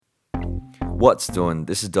What's doing?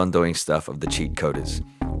 This is Don Doing Stuff of the Cheatcoders.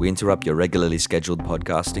 We interrupt your regularly scheduled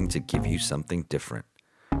podcasting to give you something different.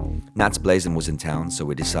 Nats Blazin was in town, so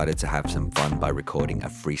we decided to have some fun by recording a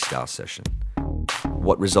freestyle session.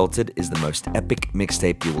 What resulted is the most epic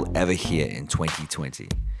mixtape you will ever hear in 2020.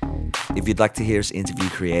 If you'd like to hear us interview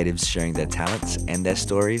creatives sharing their talents and their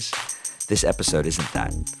stories, this episode isn't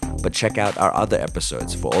that, but check out our other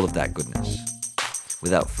episodes for all of that goodness.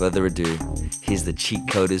 Without further ado, here's the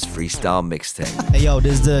Cheatcoders Freestyle Mixtape. Hey yo,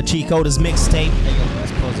 this is the Cheatcoders Mixtape. Hey yo,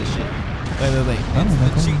 let's pause this shit. Wait.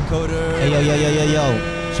 The Cheatcoders. Hey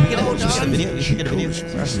yo. Should we get a video? We should get a video.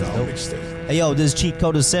 Hey yo, this is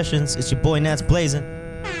Cheatcoders Sessions. It's your boy Nats Blazin.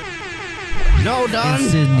 No, Don. In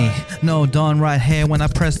Sydney, no Don right here when I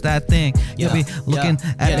press that thing. You'll be looking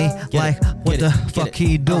at me like, what the fuck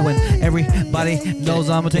he doing? Everybody knows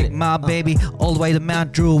I'ma take my baby all the way to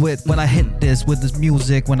Mount Druitt when I hit this with this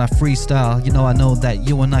music, when I freestyle. You know, I know that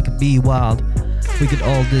you and I can be wild. We could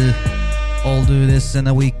all do this in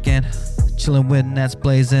a weekend. Chilling with Nats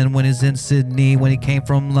Blazin when he's in Sydney, when he came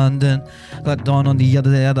from London. Got Don on the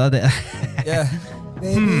other day. Yeah.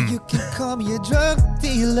 Baby, you can call me a drug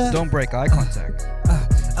dealer. Don't break eye contact.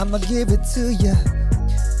 I'ma give it to you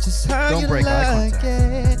just how Don't you break eye like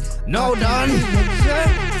contact. it. No, Don. Drug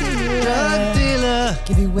dealer.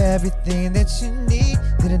 Give you everything that you need.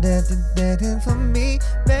 For me,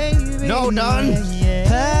 baby. No, Don.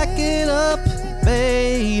 Pack it up,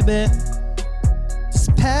 baby.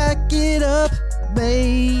 Just pack it up,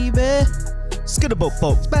 baby.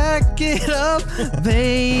 Skidabop. Back it up,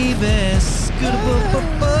 baby.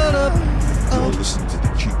 Skidabop up. You're listening to the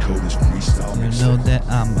Cheatcoders Freestyle You Mixtape. know that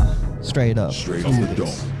I'm straight up. Straight off the dome.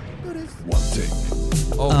 One take.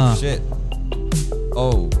 Oh, shit.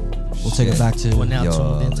 Oh, We'll take it back to We're now your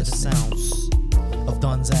tuned into the listening. sounds of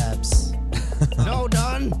Don's abs. no,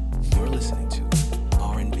 Don. You're listening to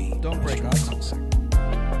R&B. Don't break eye contact.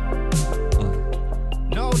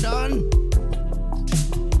 No, Don.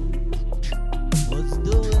 What's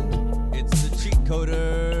doing? It's the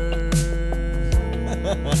Cheatcoders.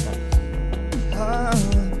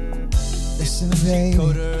 Listen, baby,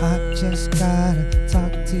 I just gotta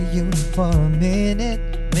talk to you for a minute.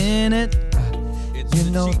 It's You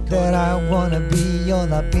the know that I wanna be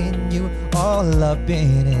all up in you, all up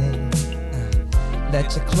in it.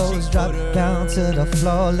 Let your clothes drop down to the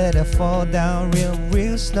floor, let it fall down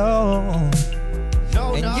real slow.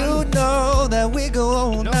 No, And Don. you know that we go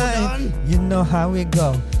all No, night. Don. You know how we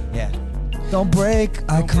go. Yeah. Don't break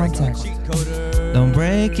eye contact. Cheatcoders. Don't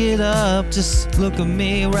break it up, just look at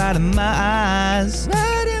me right in my eyes.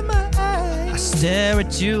 Right in my I eyes. stare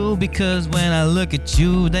at you because when I look at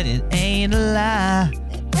you, that it ain't a lie.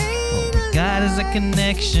 Ain't a God is a lie.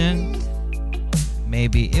 connection.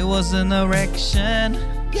 Maybe it was an erection,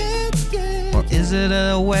 Yeah. or is it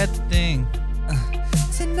a wet thing?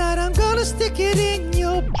 Tonight I'm gonna stick it in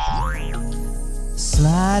your.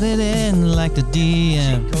 Slide it in like the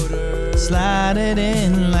DM. Cheatcoders. Slide it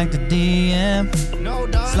in like the DM. No,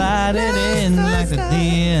 Don. Slide it in like the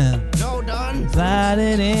DM. No, Don. Slide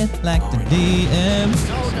it in like the DM.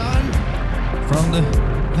 No, Don. From the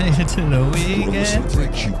to the You're listening weekend. to the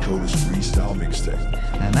Cheatcoders Freestyle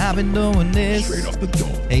Mixtape. And I've been doing this. Straight off the dome.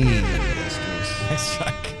 Hey, that's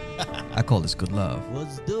good. I call this good love.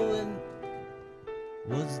 What's doing?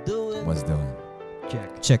 What's doing?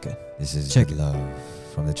 Check it. This is Check Good it. Love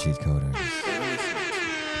from the Cheatcoders.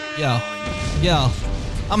 Yo,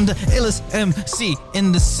 I'm the illest MC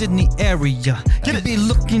in the Sydney area. You be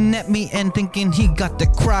looking at me and thinking he got the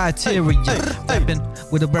criteria. Rapping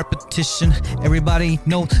with a repetition, everybody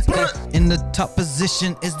knows that in the top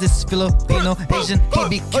position is this Filipino Asian. He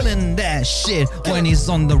be killing that shit when he's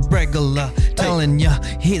on the regular. Telling ya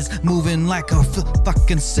he's moving like a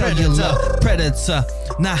fucking cellular predator.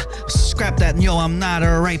 Nah, scrap that, yo, I'm not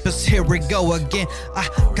a rapist. Here we go again. I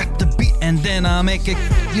got the beat and then I make it.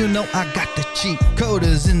 You know I got the cheat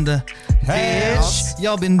coders in the bitch.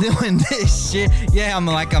 Y'all been doing this shit. Yeah, I'm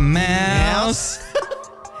like a mouse.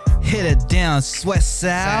 Hit it down, west,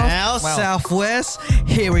 south, southwest.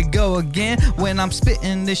 Here we go again. When I'm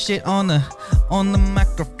spitting this shit on the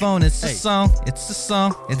microphone, it's a song, it's a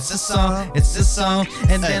song, it's a song, it's a song.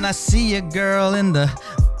 And then I see a girl in the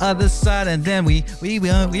other side, and then we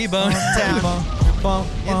bone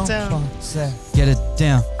down. Get it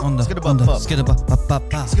down on the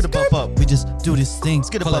skidabop up. We just do this thing.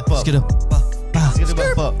 Skidabop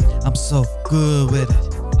up. I'm so good with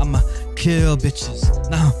it. I'ma kill bitches.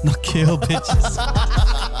 No, not kill bitches.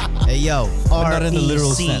 Hey yo, not in the literal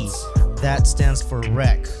REC. sense. That stands for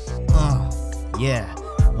wreck. Yeah.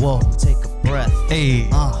 Whoa, take a breath. Hey.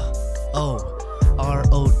 Oh.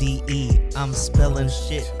 R-O-D-E. I'm spelling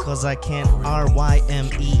shit cause I can't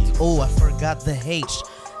R-Y-M-E. Oh, I forgot the H.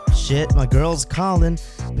 Shit, my girl's calling.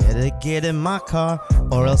 Better get in my car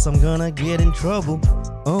or else I'm gonna get in trouble.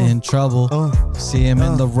 In trouble. See him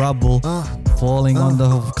in the rubble. Falling on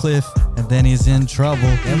the cliff, and then he's in trouble.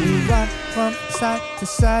 And we rock from side to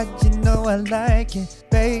side, you know I like it,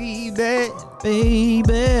 baby.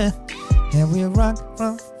 Baby. And we rock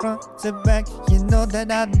from front to back, you know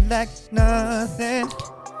that I lack nothing.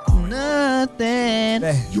 Nothing.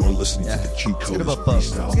 You're listening to the Cheatcoders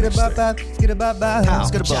Freestyle Skid a bop Mixtape. bop, skid a bop bop.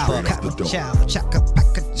 Straight off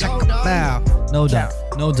the dome. No doubt,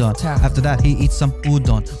 no doubt. After that, he eats some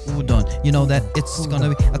udon. You know that it's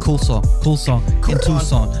gonna be a cool song in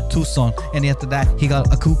Tucson. And after that, he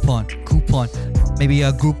got a coupon. Maybe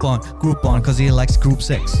a Groupon, cause he likes group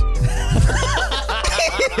sex.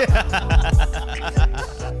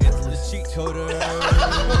 It's the Cheatcoders.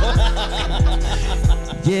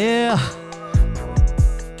 Yeah.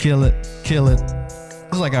 Kill it. This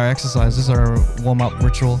is like our exercise. This is our warm-up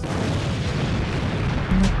ritual.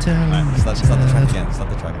 Alright, stop the track again. Stop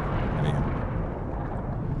the track. There we go.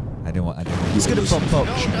 I didn't want. You're listening to the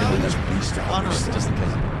Cheatcoders Freestyle Mixtape. Just in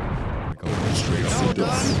case. Straight off the dome.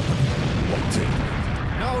 One take.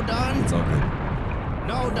 No done. It's all good.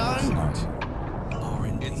 No done.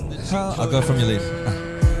 I'll go from your lead.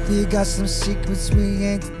 We got some secrets we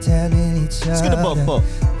ain't telling each other.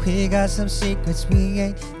 We got some secrets we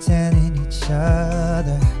ain't telling each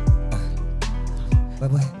other.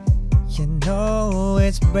 But you know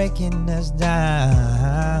it's breaking us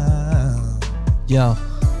down. Yo,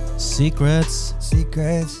 secrets.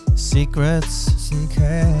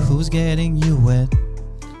 Who's getting you wet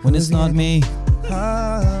when it's not me?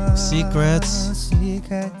 Secrets.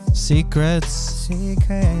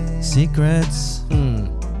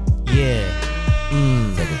 Yeah.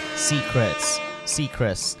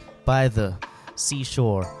 Secrets by the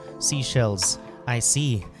seashore. Seashells. I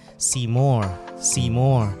see more. Is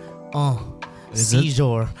it?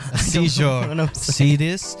 Seashore. Seashore. See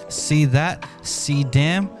this, see that, see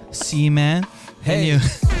damn, see man. Hey. And you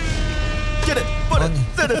Get it. Put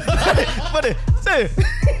it.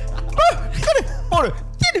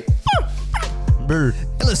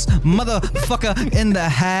 illest motherfucker in the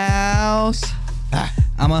house.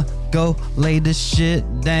 I'ma go lay this shit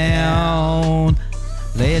down.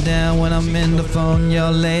 Lay it down when I'm in the phone,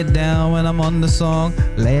 yo. Lay it down when I'm on the song.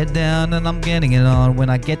 Lay it down and I'm getting it on. When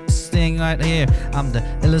I get this thing right here, I'm the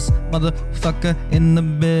illest motherfucker in the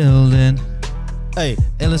building. Hey,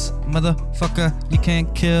 illest motherfucker, you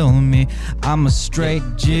can't kill me. I'm a straight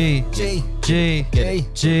G.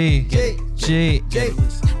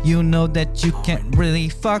 You know that you can't really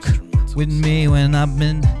fuck with me when I've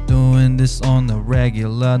been doing this on the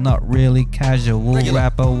regular. Not really casual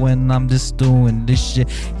rapper when I'm just doing this shit.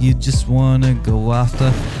 You just wanna go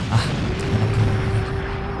after.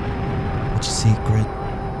 What's your secret?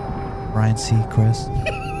 Ryan Seacrest.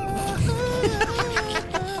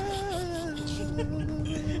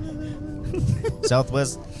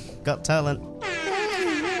 Southwest Got Talent.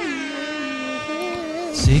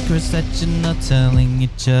 Secrets that you're not telling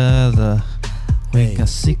each other. We got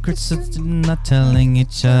secrets that you're not telling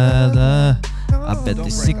each other. I bet the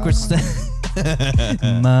secrets that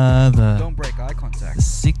mother. Don't break eye contact. The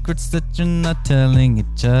secrets that you're not telling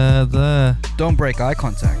each other. Don't break eye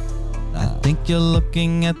contact. I think you're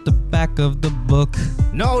looking at the back of the book.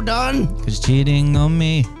 No done. Cause cheating on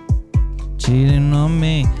me. I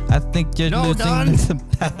think you're No, losing done. at the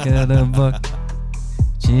back of the book.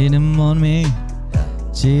 Cheating on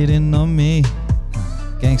me.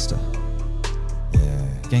 Gangster. Yeah.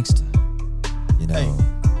 Gangster. You know,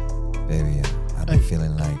 baby, I've been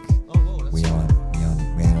feeling like we ain't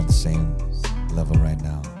on the same level right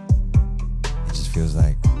now. It just feels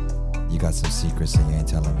like you got some secrets that you ain't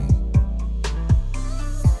telling me,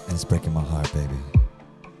 and it's breaking my heart, baby.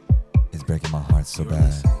 It's breaking my heart so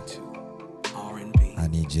bad. I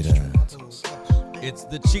need you to. It's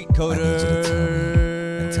the Cheatcoders. I need you to tell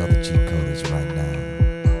me and tell the Cheatcoders right now,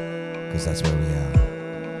 cause that's where we are.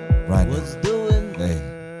 Right What's now. doing? Hey.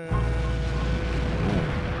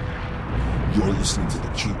 You're listening to the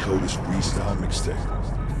Cheatcoders Freestyle Mixtape.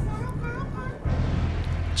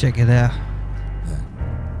 Check it out. Yeah,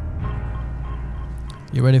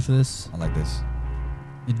 You ready for this? I like this.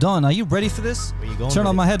 You done? Are you ready for this? Where you going? Turn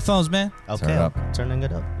on with my it? headphones, man. Okay, Turn it I'm up. turning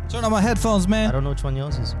it up. Turn on my headphones, I man. don't know which one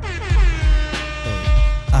yours is.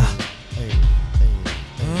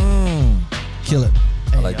 Kill it.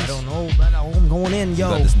 I like I this. don't know, man. I'm going in, You yo.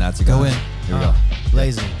 got this, Nats. You got Go it. in. Here we go.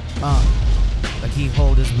 Blazing. Like he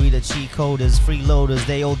holders, we the Cheatcoders, freeloaders,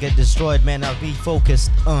 they all get destroyed, man. I'll be focused.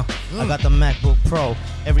 I got the MacBook Pro.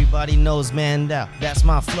 Everybody knows, man, that's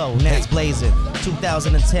my flow. Nats blazing.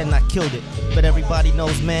 2010, I killed it. But everybody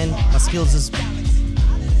knows, man, my skills is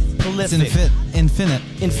prolific. It's infinite.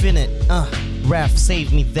 Raph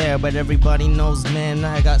saved me there, but everybody knows, man,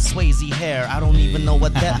 I got Swayze hair. I don't even know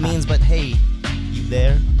what that means, but hey, you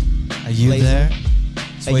there? Are you Blazing? there?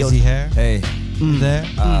 Hey, yo. Swayze hair? Hey, There?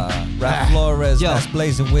 Rap Flores, Yo. that's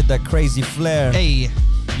blazing with that crazy flair. Hey.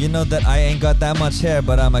 You know that I ain't got that much hair,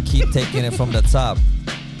 but I'ma keep taking it from the top.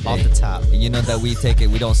 Off the top. And you know that we take it,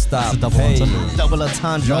 we don't stop. It's a double entendre. Double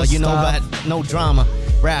entendre, No you know stop. what? No drama.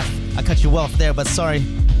 Raph, I cut you off there, but sorry.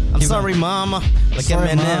 I'm sorry, mama. Like Sorry,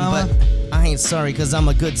 Eminem, mama. but I ain't sorry, cause I'm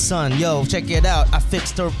a good son. Yo, check it out. I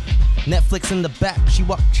fixed her Netflix in the back. She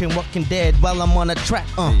watching Walking Dead while I'm on a track.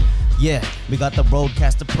 Yeah, we got the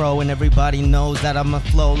Roadcaster Pro, and everybody knows that I'ma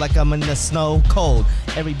flow like I'm in the snow cold.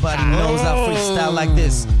 Everybody knows I freestyle like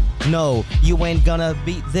this. No, you ain't gonna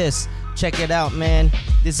beat this. Check it out, man.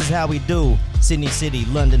 This is how we do. Sydney City,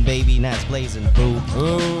 London, baby, Nats blazing, boo.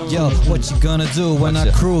 Yo, what you gonna do when our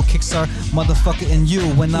crew kicks our motherfucker in you?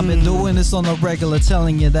 When I've been doing this on a regular,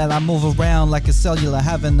 telling you that I move around like a cellular,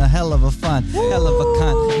 having a hell of a fun, hell of a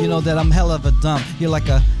cunt. You know that I'm hell of a dumb. You're like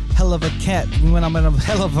a hell of a cat when I'm in a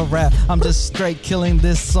hell of a rap. I'm just straight killing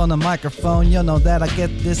this on the microphone. You know that I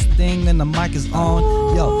get this thing and the mic is on.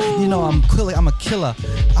 Yo, you know I'm a killer.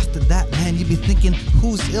 After that, man, you be thinking,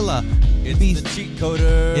 who's iller? It's the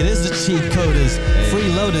Cheatcoders. It is the Cheatcoders,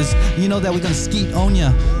 freeloaders. You know that we're gonna skeet on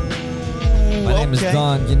ya. My name is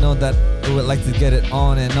Don, you know that we would like to get it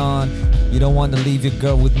on and on. You don't want to leave your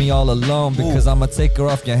girl with me all alone, because I'ma take her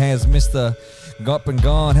off your hands, mister. Up and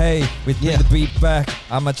gone, hey, we bring the beat back.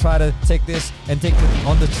 I'ma try to take this and take it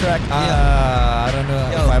on the track. I don't know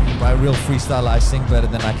if I'm a real freestyler. I sing better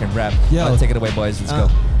than I can rap. Take it away, boys. Let's go.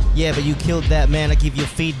 Yeah, but you killed that, man. I give you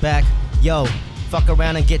feedback. Yo, fuck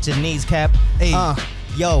around and get your knees capped. Hey.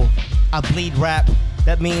 Yo, I bleed rap.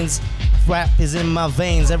 That means rap is in my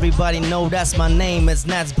veins. Everybody know that's my name. It's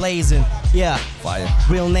Nats blazing. Yeah. Fire.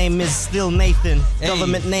 Real name is still Nathan. Hey.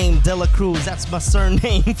 Government name Dela Cruz. That's my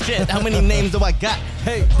surname. Shit, how many names do I got?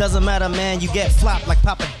 Hey. Doesn't matter, man. You get flopped like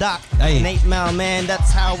Papa Doc. Hey. 8 Mile, man.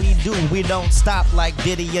 That's how we do. We don't stop like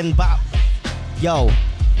Diddy and Bop. Yo.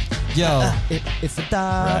 It's a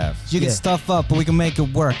dive. You can stuff up, but we can make it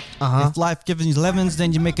work. Uh-huh. If life gives you lemons,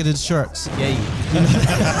 then you make it in shirts. Yeah.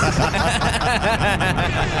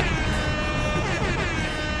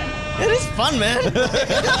 It is fun, man. What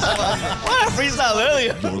a freestyle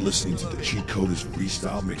earlier. You're listening to the Cheatcoders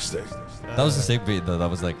Freestyle Mixtape. That was a sick beat, though. That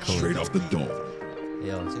was like cool. Straight off the dome.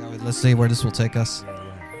 Let's see where this will take us.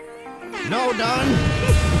 No, Don.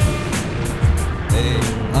 Hey.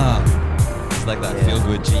 It's like that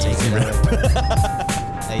feel-good cheesy rap.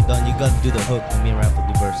 Hey, Don, you gotta do the hook and me and Raph will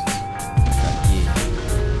do verses.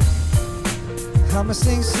 Yeah. I'ma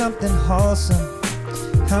sing something wholesome.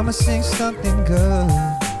 I'ma sing something good.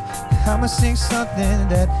 I'ma sing something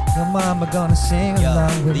that your mama gonna sing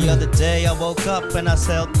along with me. The other day I woke up and I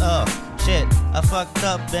said, oh, shit, I fucked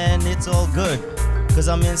up and it's all good. Cause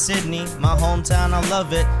I'm in Sydney, my hometown, I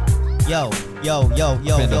love it. Yo,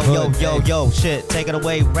 shit, take it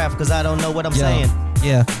away, Raph, cause I don't know what I'm saying.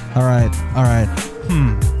 Yeah, alright.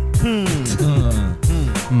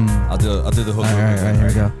 I'll do the hook. Alright, here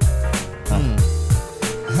we go.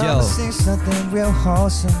 I'ma sing something real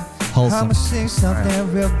wholesome. I'ma sing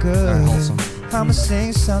something real good. Wholesome. I'ma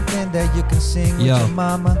sing something that you can sing with Yo. your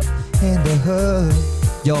mama in the hood.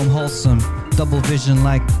 Yo, I'm wholesome. Double vision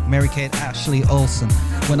like Mary-Kate Ashley Olsen.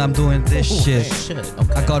 When I'm doing this shit,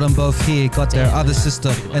 Okay. I got them both here, got their other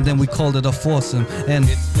sister, and then we called it a foursome. And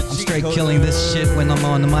I'm straight killing this shit when I'm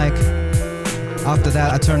on the mic. After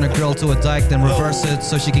that, I turn a girl to a dyke, then reverse it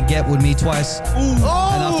so she can get with me twice. And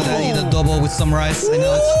after that, eat a double with some rice. I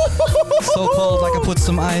know it's so cold, I can put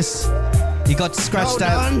some ice. You got scratched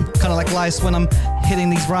out, kind of like lice when I'm hitting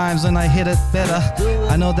these rhymes and I hit it better.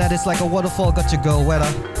 I know that it's like a waterfall, got your girl wetter.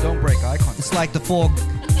 Don't break eye contact. It's like the 4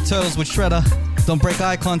 turtles with Shredder. Don't break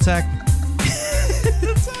eye contact.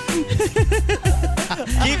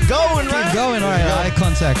 Keep going, right? Keep going, alright,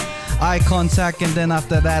 eye contact, and then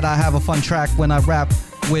after that I have a fun track when I rap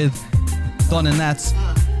with Don and Nats.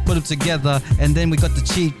 Put them together, and then we got the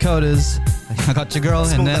Cheatcoders. I got your girl,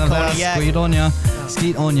 and then I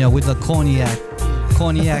skeet on ya with the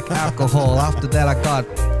cognac alcohol. After that I got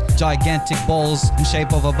gigantic balls in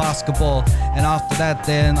shape of a basketball, and after that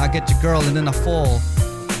then I get your girl and then I fall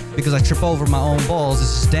because I trip over my own balls.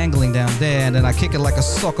 It's just dangling down there, and then I kick it like a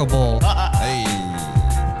soccer ball. Hey.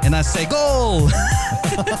 And I say goal.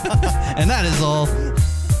 And that is all.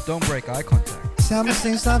 Don't break eye contact. I'ma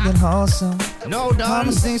sing something wholesome. No done.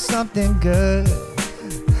 I'ma sing something good.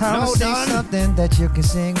 I'ma No sing done. something that you can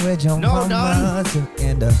sing with your No mama too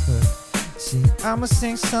in the hood. See, I'ma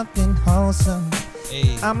sing something wholesome.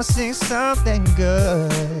 I'ma sing something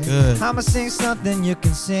good. I'ma sing something you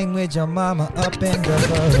can sing with your mama up in the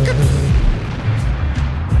hood.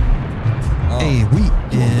 Hey, we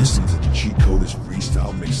You're is. listening to the Cheatcoders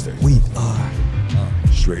Freestyle Mixtape. We are.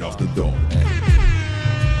 Straight off the dome.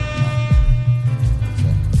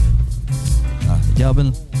 Y'all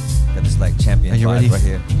been. Got this like champion Are you vibe ready? right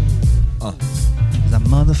here. He's a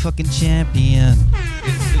motherfucking champion.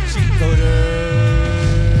 It's the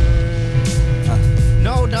Cheatcoders.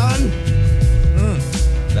 No done.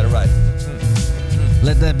 Let it ride.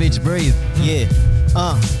 Let that bitch breathe. Yeah.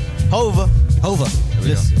 Hover. Over.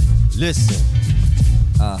 Listen.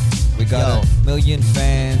 We got Yo. a million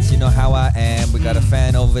fans. You know how I am. We got a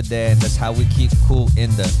fan over there, and that's how we keep cool in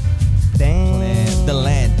the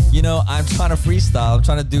land. You know, I'm trying to freestyle. I'm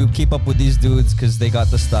trying to keep up with these dudes because they got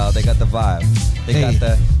the style, they got the vibe, they got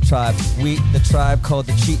the tribe. We, the tribe called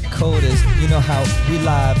the Cheatcoders. You know how we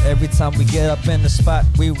live every time we get up in the spot.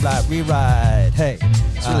 We ride. Hey,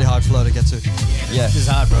 It's really hard flow to get to. Yeah, This is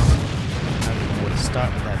hard, bro. I don't know where to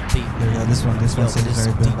start with that beat. There we go. This one Yo, seems this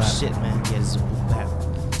very deep boom bap. shit, man. Yeah, this is boom bap.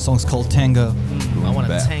 Song's called Tango. I want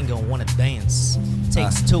to bap. tango, want to dance.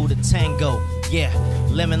 Takes two to tango. Yeah,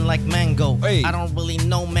 lemon like mango. Hey. I don't really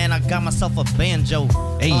know, man. I got myself a banjo.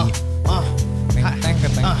 Hey.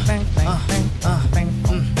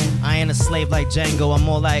 I ain't a slave like Django. I'm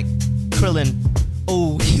more like Krillin.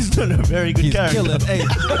 Oh, he's done a very good character. killing. Hey,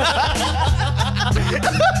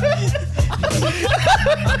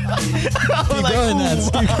 I'm like, going, ooh, Nats.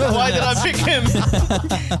 Keep going, why did I pick him?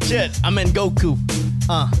 Shit, I'm in Goku.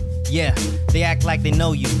 Yeah, they act like they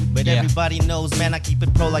know you, but Yeah. everybody knows, man, I keep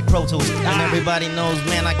it pro like Pro Tools. And everybody knows,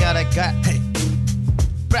 man, I got, hey,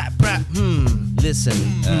 brap, listen,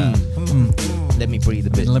 let me breathe a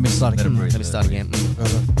bit. Let me start again. Let me start again.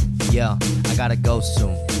 Yeah, I gotta go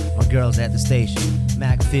soon. My girl's at the station.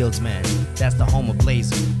 Mac Fields, man, that's the home of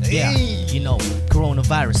Blazer. Yeah, you know,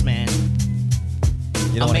 coronavirus, man.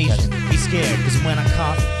 you don't I'm want to catch Asian. it. Be scared, cause when I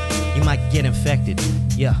cough, you might get infected.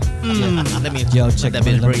 Yeah. Let me. Yo, let check that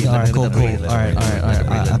it. bitch breathe. All right, Let cool, that cool. breathe. All right.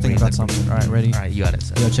 I think I got something. All right, ready? All right, you got it.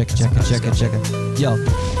 Yo, check it. Yo,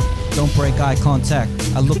 don't break eye contact.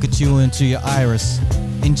 I look at you into your iris,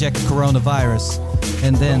 inject coronavirus,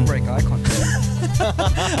 and then Break eye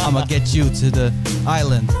contact. I'ma get you to the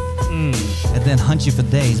island, and then hunt you for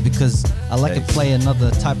days because I like to play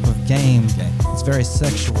another type of game. It's very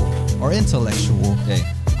sexual or intellectual. Okay.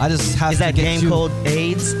 I just have Is to that get game you. called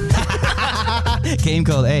AIDS? Game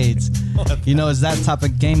called AIDS. You know, it's that type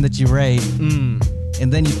of game that you raid,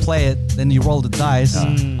 and then you play it, then you roll the dice.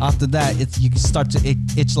 After that, you start to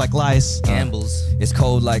itch like lice. Gambles. It's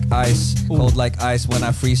cold like ice, cold like ice. When I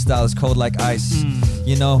freestyle, it's cold like ice.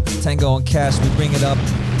 You know, Tango and Cash, we bring it up.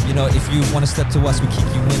 You know, if you want to step to us, we kick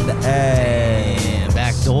you in the ass. And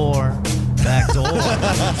back door. That's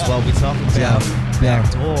what we talking about. Yeah.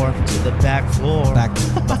 Back door to the back floor. Back.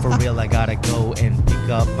 But for real, I gotta go and pick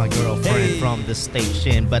up my girlfriend from the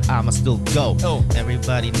station. But I'ma still go.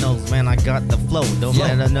 Everybody knows, man, I got the flow. Don't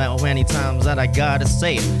matter how many times that I gotta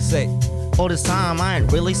say it. Say, All this time, I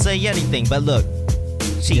ain't really say anything. But look,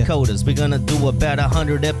 Cheatcoders, we're gonna do about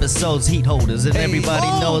 100 episodes, heat holders. And everybody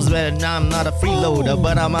knows that I'm not a freeloader,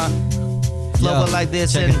 but I'm a flower like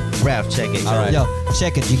this. check And Raph, check it. All right. Yo,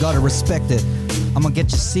 check it. You gotta respect it. I'm gonna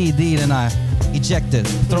get your CD, then I eject it,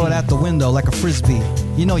 throw it out the window like a frisbee.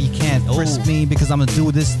 You know you can't frisk me because I'm gonna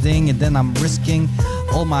do this thing, and then I'm risking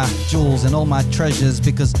all my jewels and all my treasures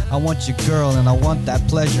because I want your girl and I want that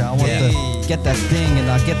pleasure. I want to get that thing and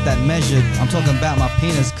I get that measured. I'm talking about my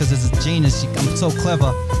penis because it's a genius. I'm so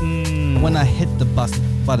clever. When I hit the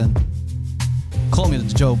button, call me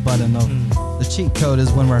the Joe Budden of the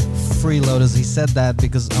Cheatcoders when we're freeloaders. He said that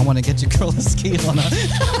because I want to get your girl to ski on her.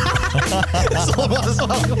 So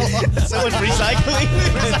much recycling.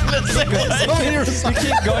 you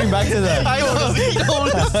keep going back to that. I know.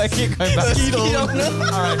 I keep going back.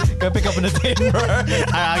 All right, go pick up an attendant.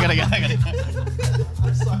 I gotta go.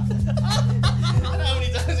 I'm sorry. How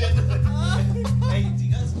many times you have to Hey, do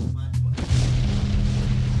you guys mind?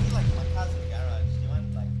 Like my car's in the garage. Do you mind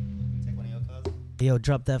take one of your cars? Yo,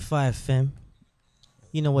 drop that 5, fam.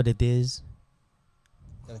 You know what it is.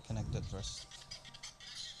 Gotta connect it first.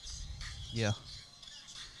 Yeah.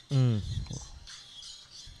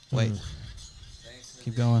 Wait.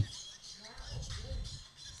 Keep going.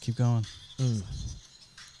 Keep going.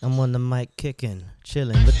 I'm on the mic kicking,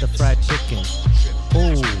 chilling with the fried chicken.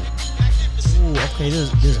 Ooh, okay,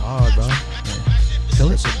 this is hard, bro.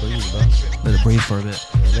 Chill it. Let it breathe, bro. Let it breathe for a bit.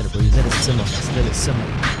 Yeah, let it breathe. Let it simmer. Let it simmer.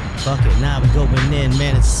 Fuck it. Now we going in,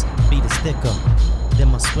 man. It's beat is thicker than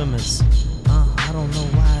my swimmers. I don't know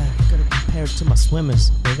why I gotta compare it to my swimmers,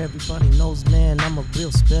 but everybody knows, man, I'm a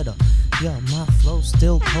real spitter. Yo, my flow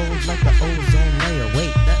still cold like the ozone layer.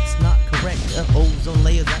 Wait, that's not correct. The ozone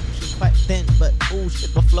layer's actually quite thin, but oh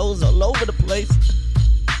shit, my flow's all over the place.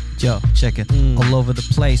 Yo, check it. All over the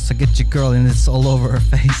place. I get your girl and it's all over her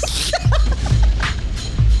face.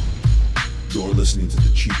 You're listening to the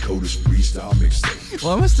Cheatcoders Freestyle Mixtape.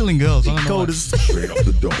 Well, am I stealing girls? I don't know why. Cheatcoders. Straight off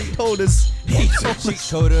the dome. Cheatcoders.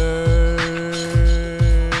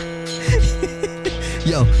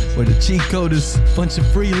 Yo, we're the Cheatcoders, bunch of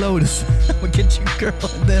freeloaders. I'ma get your girl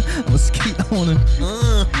and then I'ma skeet on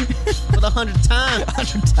her. For the 100th time.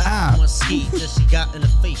 100 times. I'ma skeet till she got in the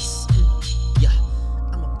face. Yeah,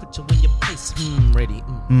 I'ma put you in your place. Ready.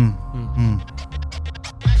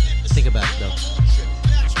 Think about it though.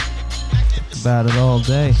 About it all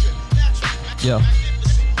day. Yo.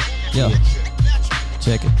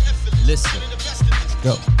 Check it. Listen,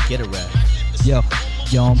 Go. get it right.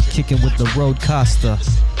 Yo, I'm kicking with the Roadcaster.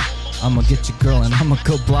 I'ma get your girl and I'ma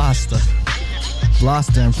go blaster.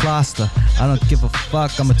 Blaster and plaster. I don't give a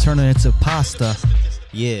fuck, I'ma turn her into pasta.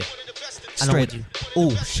 Yeah. Straight.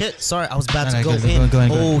 Oh shit, sorry, I was about to Alright, go go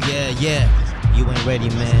in. ahead. Oh yeah. You ain't ready,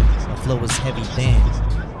 man. My flow is heavy, damn.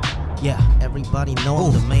 Yeah, everybody know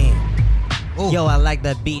I'm the man. Ooh. Yo, I like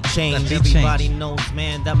that beat change. That beat Everybody change. knows,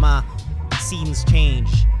 man, that my scenes change.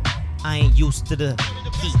 I ain't used to the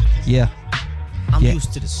heat. Yeah. I'm Yeah.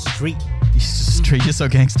 used to the street. Used to the street, you're so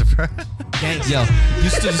gangster, bro. Gangsta. Yo,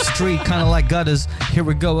 used to the street, kinda like gutters. Here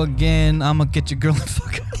we go again. I'ma get your girl and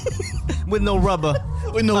fuck her. With no rubber.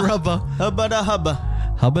 With no rubber. Hubba da hubba.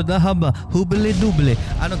 Hubba da hubba, hoobly doobly.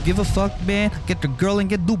 I don't give a fuck, man. Get the girl and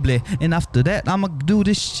get doobly. And after that, I'ma do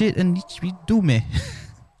this shit and you do me.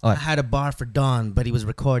 I had a bar for Don, but he was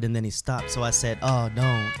recording, then he stopped. So I said, oh,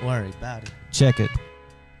 don't worry about it. Check it.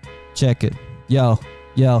 Yo,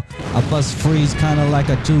 I bust freeze kinda like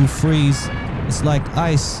I do freeze. It's like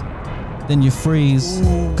ice, then you freeze.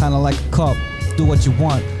 Kinda like a cup, do what you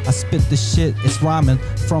want. I spit the shit, it's rhyming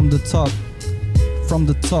from the top. From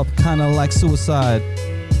the top, kinda like suicide.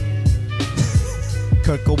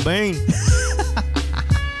 Kurt Cobain.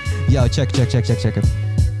 Yo, check it.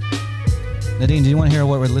 Nadine, do you want to hear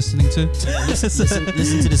what we're listening to? Listen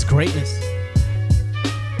to this greatness.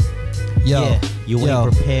 Yo, you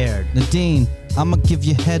ain't prepared. Nadine, I'ma give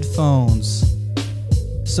you headphones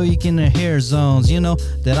so you can hear zones. You know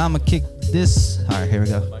that I'ma kick this. All right, here we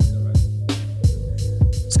go.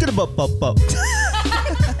 Skid up.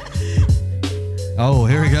 Oh,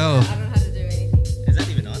 here we go. I don't know how to do anything. Is that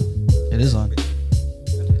even on? It is on.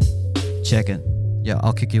 Check it. Yo,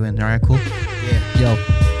 I'll kick you in. All right, cool. Yeah. Yo,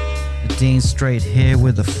 Nadine straight here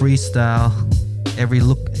with a freestyle. Every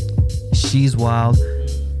look, she's wild.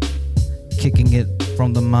 Kicking it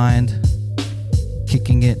from the mind.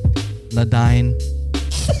 Kicking it, Nadine.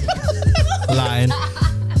 Line.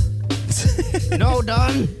 No,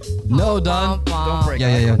 done. No, done. Don't break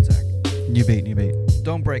Yeah. contact. New beat.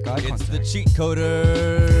 Don't break eye contact. It's the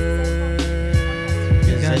Cheatcoders.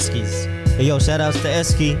 Eskies. Hey, yo, shout outs to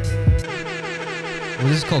Eski. Well,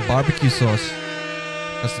 this is called barbecue sauce.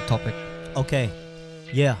 That's the topic. Okay.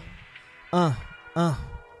 Yeah.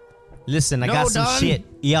 Listen, I No, got some done. shit.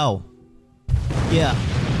 Yo. Yeah.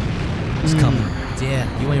 It's coming. Yeah,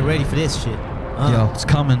 you ain't ready for this shit. Yo, it's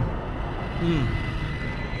coming.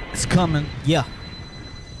 It's coming. Yeah.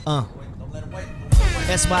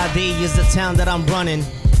 SYD is the town that I'm running.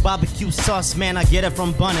 Barbecue sauce, man, I get it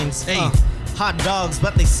from Bunnings. Hey. Hot dogs,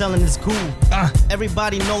 but they selling is cool.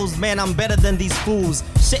 Everybody knows, man, I'm better than these fools.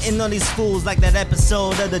 Shitting on these fools like that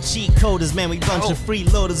episode of the Cheatcoders, man. We bunch of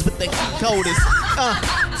freeloaders with the heat coders.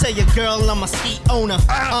 Tell your girl I'm a ski owner.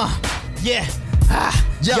 Yeah.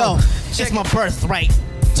 Yo, it's my birthright.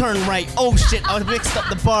 Turn right. Oh shit, I mixed up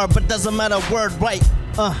the bar, but doesn't matter, word right.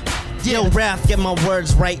 Yo, Raph, get my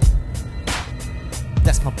words right.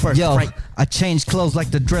 That's my birthright. Yo, I changed clothes like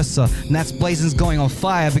the dresser. Nat's Blazing's going on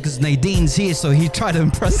fire because Nadine's here, so he tried to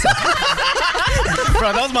impress her.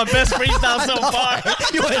 Bro, that was my best freestyle so far.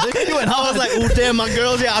 you went I was like, oh damn, my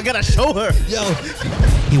girl's here. I gotta show her. Yo,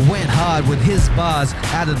 he went hard with his bars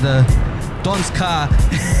out of the Don's car.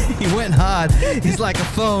 He went hard. He's like a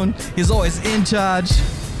phone. He's always in charge.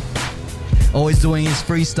 Always doing his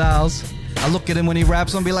freestyles. I look at him when he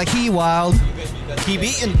raps and be like, he wild. Keep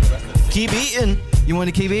eating. Keep eating. You want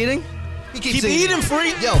to keep eating? He Keep eating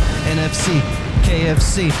free. Yo, NFC,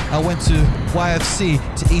 KFC. I went to YFC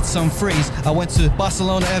to eat some freeze. I went to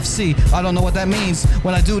Barcelona FC. I don't know what that means.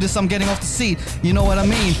 When I do this, I'm getting off the seat. You know what I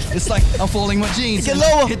mean? It's like I'm folding my jeans. Get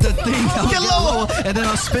lower. Hit the thing. I'll Get lower. And then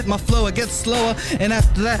I'll spit my flow. It gets slower. And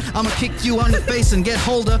after that, I'ma kick you on the face and get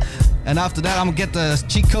holder. And after that, I'ma get the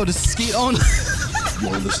Cheatcoders ski on.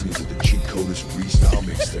 You're listening to the Cheatcoders Freestyle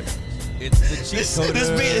Mixtape. It's the Cheatcoders. This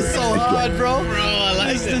beat is so hard, bro. Bro, I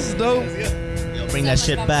like This is dope. Yo, bring that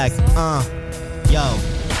shit back. Yo,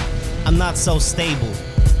 I'm not so stable.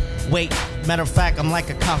 Wait, matter of fact, I'm like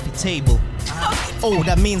a coffee table. Oh,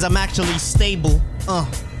 that means I'm actually stable.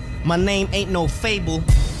 My name ain't no fable.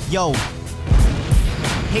 Yo,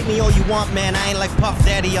 hate me all you want, man. I ain't like Puff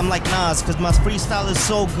Daddy, I'm like Nas. Cause my freestyle is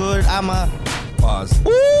so good, I'm a... Pause.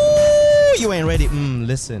 Ooh, you ain't ready.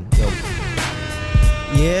 Listen, yo.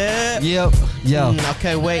 Yeah. Yep. Yo.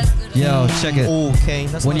 Okay, wait. Yo, check it. Okay.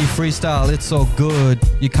 That's When you freestyle, it's so good.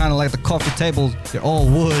 You kind of like the coffee tables. They're all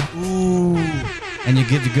wood. Ooh. And you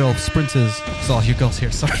give the girl sprinters. So here goes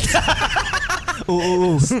here. Sorry.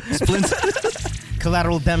 Ooh. Splinter.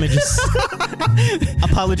 Collateral damages.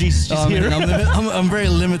 Apologies. She's here. I'm very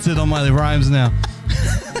limited on my rhymes now.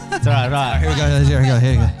 It's alright. Here we go.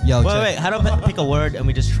 Yo, Wait. How do I pick a word and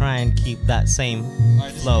we just try and keep that same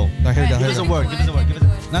flow? Here we go. Give us a word.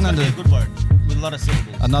 No, It's a good word with a lot of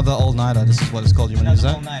syllables. Another all-nighter. This is what it's called. You want to use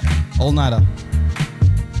that? All-nighter.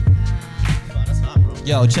 That's not, bro.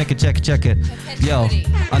 Yo, check it. Yo,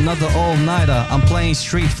 another all-nighter. I'm playing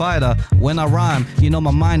Street Fighter. When I rhyme, you know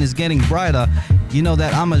my mind is getting brighter. You know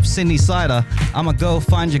that I'm a Sydney sider. I'ma go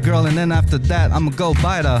find your girl and then after that, I'ma go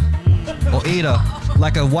bite her. Or eat her,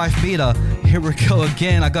 like a wife beater. Here we go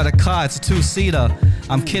again, I got a car, it's a 2-seater.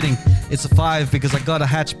 I'm kidding, it's a 5 because I got a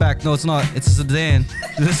hatchback. No, it's not, it's a sedan.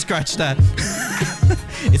 Just scratch that.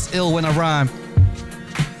 It's ill when I rhyme.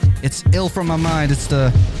 It's ill from my mind. It's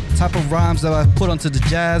the type of rhymes that I put onto the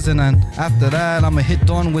jazz, and then after that, I'ma hit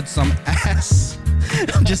on with some ass.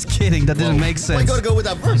 I'm just kidding, that didn't make sense. Why you gotta go with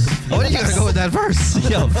that verse? Why do you gotta go with that verse?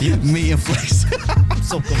 Yo, me and Flex. I'm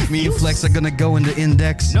so confused. Me and Flex are gonna go in the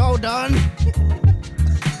index. No, done. We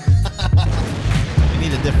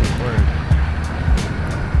need a different word.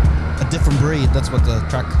 A different breed, that's what the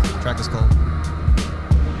track is called.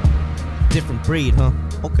 Different breed, huh?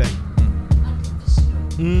 Okay.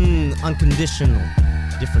 Unconditional.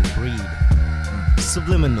 Different breed.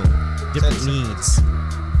 Subliminal. Different needs.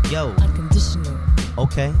 Yo. Unconditional.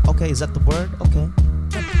 Okay, is that the word? Okay.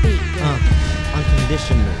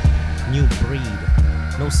 Unconditional. New breed.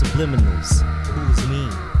 No subliminals. Who's me?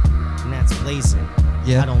 And that's blazing.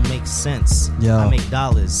 Yeah. I don't make sense. Yo. I make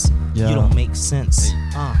dollars. Yo. You don't make sense.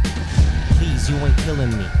 Please, you ain't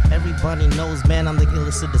killing me. Everybody knows, man, I'm the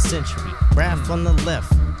illest of the century. Raph on the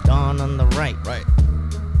left, Dawn on the right. Right.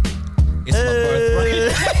 It's my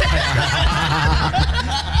birthright.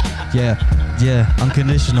 Yeah,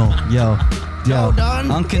 unconditional. Yo,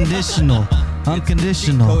 unconditional.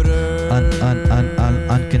 Unconditional.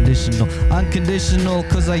 Unconditional,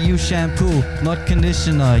 cause I use shampoo, not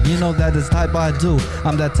conditioner. You know that is type I do.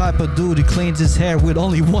 I'm that type of dude who cleans his hair with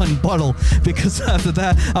only one bottle. Because after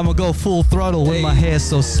that, I'ma go full throttle with my hair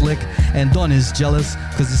so slick. And Don is jealous,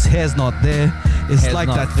 cause his hair's not there. It's Hair's like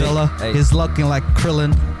not that thick. fella. Hey. He's looking like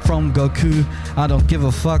Krillin from Goku. I don't give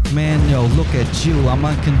a fuck, man. Yo, look at you. I'm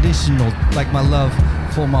unconditional, like my love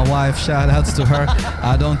for my wife. Shout outs to her.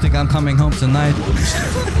 I don't think I'm coming home tonight.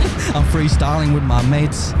 I'm freestyling with my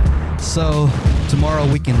mates. So tomorrow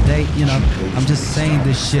we can date, you know. I'm just saying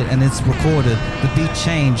this shit and it's recorded. The beat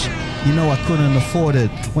changed. You know I couldn't afford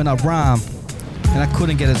it when I rhyme and I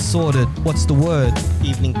couldn't get it sorted. What's the word?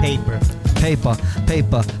 Evening paper. Paper.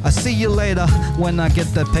 I see you later when I get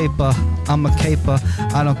that paper. I'm a caper.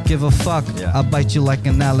 I don't give a fuck. Yeah. I'll bite you like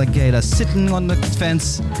an alligator. Sitting on the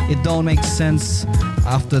fence, it don't make sense.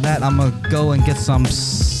 After that, I'ma go and get some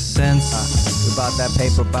sense. About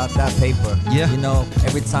that paper. Yeah. You know,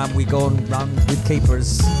 every time we go around with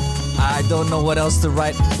capers, I don't know what else to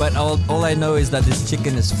write, but all I know is that this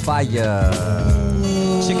chicken is fire.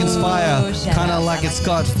 Chicken's fire, kinda like it's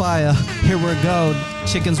got fire. Here we go,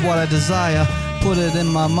 chicken's what I desire. Put it in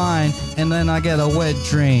my mind, and then I get a wet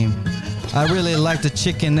dream. I really like the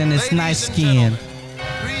chicken and it's nice skin.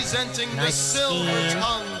 Presenting the Nice silver skin.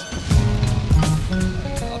 tongued.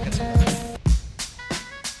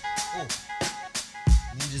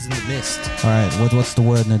 Ninjas in the mist. Alright, what's the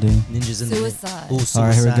word, Nadine? Ninjas in the mist. Suicide. Ooh, suicide.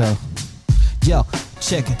 Alright, here we go. Yo,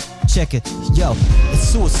 check it. Yo, it's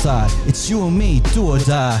suicide. It's you and me, do or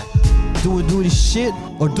die. Do we do this shit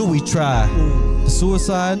or do we try? The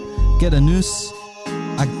suicide, get a noose.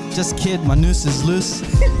 I just kid, my noose is loose.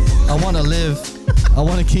 I wanna live. I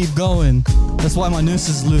wanna keep going. That's why my noose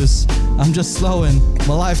is loose. I'm just slowing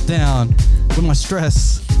my life down with my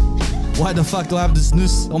stress. Why the fuck do I have this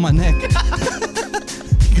noose on my neck?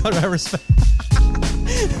 You gotta have respect.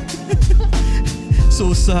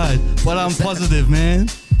 Suicide, but I'm positive, man.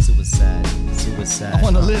 Suicide. I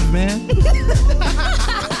wanna live, man.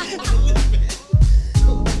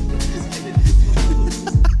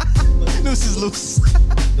 Noose is loose.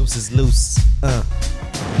 Noose is loose.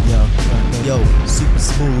 Yo, super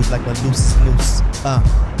smooth like my loose.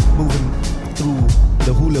 Moving through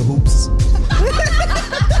the hula hoops.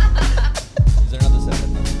 Is there another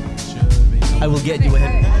segment? I will get you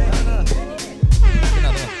ahead.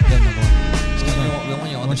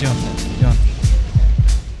 I want you on. You on.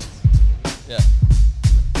 Yeah.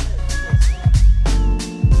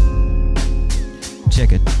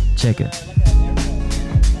 Check it.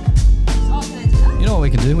 You know what we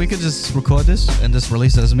could do? We could just record this and just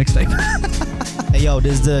release it as a mixtape. Hey yo,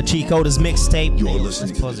 this is the Cheatcoders mixtape. You're Hey, yo, listening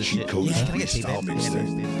let's to pause the this shit. Cheatcoders Can I get tea, Freestyle babe?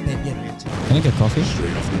 Mixtape. Can I get coffee?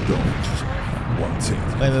 Straight off the dome.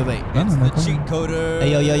 110. Wait. No, The coffee. cheat coder.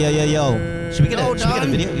 Hey yo. Should we get a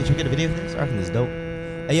video? Should we get a video of this? I reckon this is dope.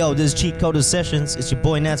 Hey yo, this is Cheatcoders Sessions. It's your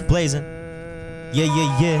boy Nats Blazing.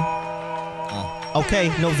 Yeah.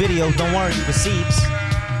 Okay, no video. Don't worry, receipts.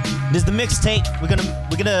 This is the mixtape. We're gonna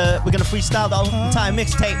freestyle the entire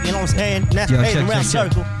mixtape. You know what I'm saying? Nats Yo, Blazing check. around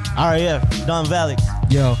circle. RAF, Don Valix,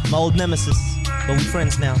 Yo. my old nemesis, but we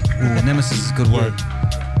friends now. Ooh, nemesis is a good word.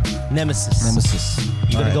 Nemesis. You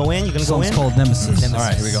You gonna go in? You gonna go in? Song's called Nemesis. Nemesis. All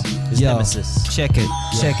right, here we go. It's Yo, Nemesis. check it.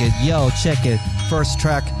 Yo, check it. First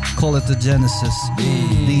track, call it the Genesis.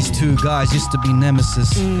 These two guys used to be nemesis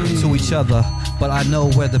to each other, but I know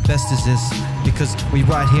where the best is because we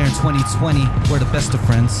right here in 2020, we're the best of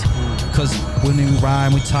friends. Cause when we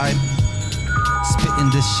rhyme, we type, spitting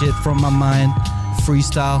this shit from my mind.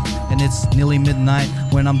 Freestyle, and it's nearly midnight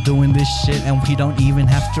when I'm doing this shit, and we don't even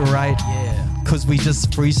have to write. Yeah. Cause we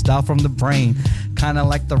just freestyle from the brain, kinda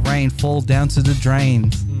like the rain, fall down to the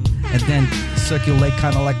drains, and then circulate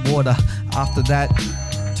kinda like water. After that,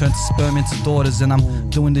 turn sperm into daughters, and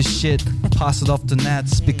I'm doing this shit, pass it off to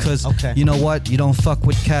Nats, because Okay. you know what? You don't fuck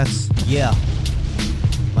with cats. Yeah.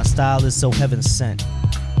 My style is so heaven sent.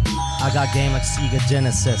 I got game like Sega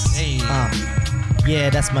Genesis.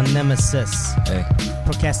 Yeah, that's my nemesis. Hey.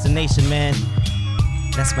 Procrastination, man.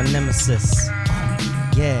 That's my nemesis.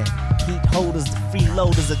 Yeah. Heat holders, the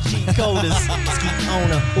freeloaders, the cheat coders. Ski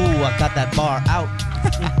owner. Ooh, I got that bar out.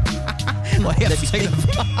 Why you have to take the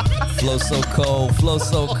Flow so cold.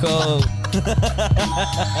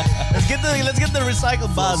 Let's get the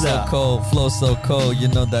recycled Flow bars so out. cold, you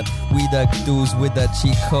know that we the dudes with the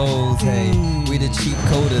cheat codes, hey, we the cheat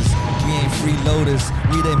coders, we ain't freeloaders,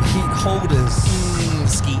 we them heat holders.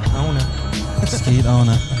 Ski owner. Skeet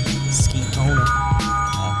owner. Ski owner.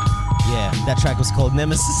 Yeah, that track was called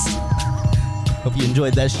Nemesis. Hope you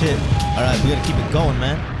enjoyed that shit. All right, we gotta keep it going,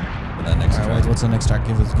 man. For that next All right, track. what's the next track?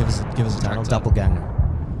 Give us a Tunnel track. Doppelganger.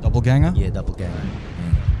 Doppelganger? Yeah, Doppelganger.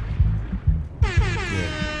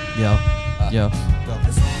 Yo.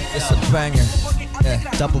 It's a banger, yeah.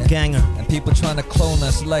 Doppelganger. And people trying to clone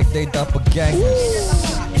us like they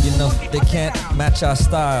doppelgangers. You know, they can't match our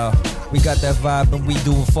style. We got that vibe and we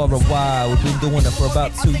do it for a while. We've been doing it for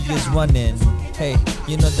about 2 years running. Hey,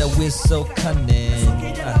 you know that we're so cunning.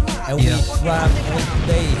 And we rhyme with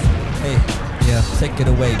they. Hey, Yeah. take it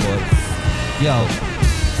away, boy. Yo.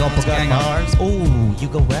 Doppelganger. Bars. Ooh, you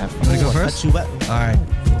go rap. You wanna go first? Cut you up. Alright.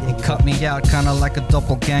 You cut me out kinda like a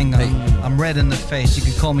doppelganger. I'm red in the face, you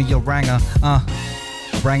can call me your ranger.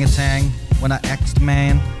 Orangutan, when I asked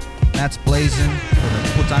man, that's blazing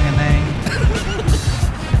with a putanganang.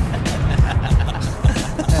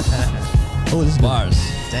 Oh, this is Bars.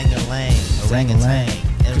 Dang-a-lang. Orangutan.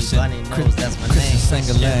 Everybody knows that's my name.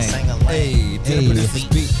 Sang-a-lang. Hey, did it with his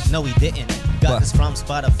beat. No, he didn't. Got What? this from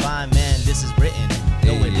Spotify, man. This is written.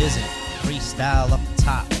 No, it Hey. isn't. Freestyle up the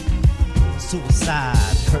top. Suicide.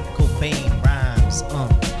 Kurt Cobain rhymes.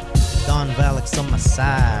 Don Valix on my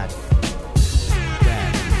side.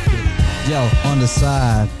 Yo, on the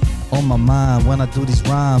side, on my mind when I do these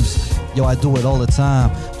rhymes. Yo, I do it all the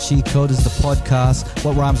time. Cheatcoders is the podcast.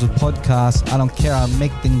 What rhymes with podcast? I don't care, I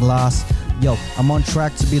make things last. Yo, I'm on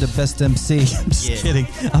track to be the best MC. I'm just kidding.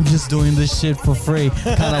 I'm just doing this shit for free.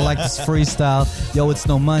 Kinda like this freestyle. Yo, it's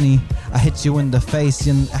no money. I hit you in the face.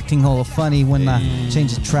 You're acting all funny when I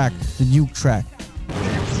change the track, the new track.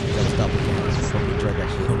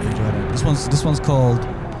 This one's called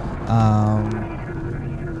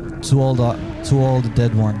To All the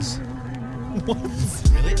Dead Ones.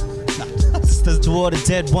 Really? To all the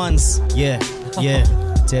dead ones. Yeah.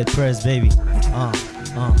 Dead prayers, baby.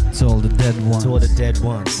 To all the dead ones. To all the dead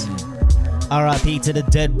ones. R.I.P. to the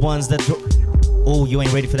dead ones that. Oh, you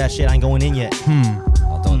ain't ready for that shit. I ain't going in yet.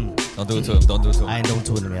 Oh, don't do it to him. Don't do it to him. I ain't doing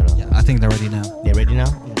to them yet. Yeah, I think they're ready now. They ready now?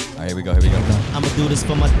 All right, here we go. Here we go. I'ma do this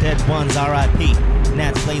for my dead ones. R.I.P.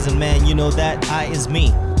 Nats blazing, man. You know that I is me.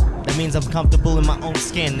 That means I'm comfortable in my own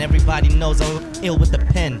skin. Everybody knows I'm ill with the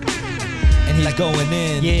pen. And he's going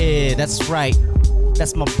in. Yeah, that's right.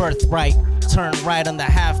 That's my birthright. Turn right on the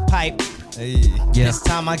half pipe. Hey. Yeah. This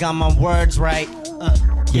time I got my words right.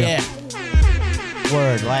 Yeah.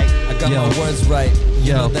 Word, right? I got Yo. my words right.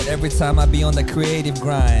 You Yo. know that every time I be on the creative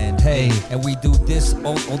grind. Hey, and we do this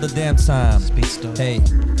all the damn time. Speed stuff. Hey,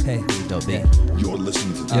 Dope beat. You're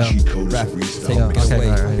listening to the Yo. Cheatcoders Rap. Freestyle. Take it Okay, away.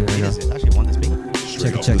 all right, here we go. I actually want this beat.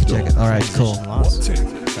 Check it, check it, check it. All right, cool.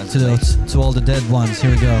 To all the dead ones,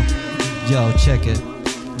 here we go. Yo, check it.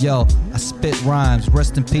 Yo, I spit rhymes.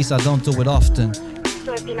 Rest in peace, I don't do it often.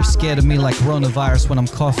 You're scared of me like coronavirus when I'm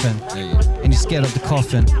coughing. And you're scared of the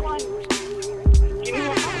coffin.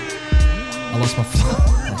 I lost my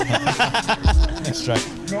phone. Next track.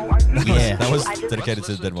 Yeah. That was dedicated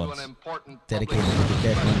to the dead ones. Dedicated to the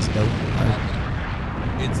dead ones, dope.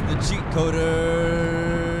 It's the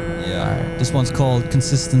Cheatcoders. Yeah. This one's called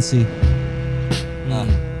Consistency.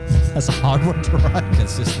 That's a hard one to write.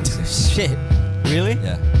 Consistency. Shit. Really?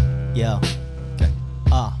 Yeah. Yo. Okay.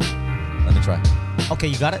 Let me try. Okay,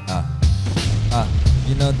 you got it?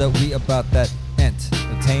 You know that we about that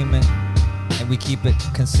entertainment, and we keep it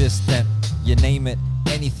consistent. You name it,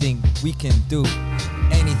 anything we can do,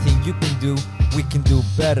 anything you can do, we can do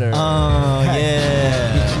better. Oh,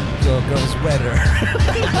 yeah. We keep your girls wetter.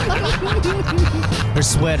 Her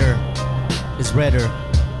sweater is redder.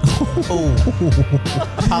 Oh.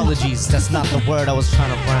 Apologies, that's not the word I was trying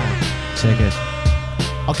to rhyme. Check it.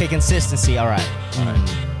 Okay, consistency, alright.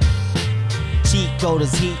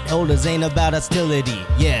 Cheatcoders, heat holders ain't about hostility.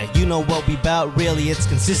 Yeah, you know what we bout, really, it's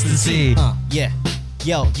consistency. Yeah.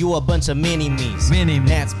 Yo, you a bunch of mini-me's. Mini-me.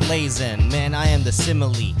 Nats blazing, man, I am the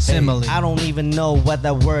simile. Simile. I don't even know what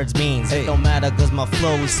that word means. It don't matter cause my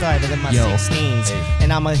flow is tighter than my Yo. 16s.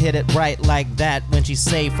 And I'ma hit it right like that when she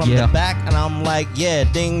say from the back. And I'm like, yeah,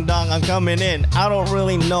 ding dong, I'm coming in. I don't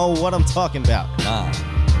really know what I'm talking about. Nah,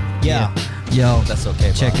 Yeah. Yo, that's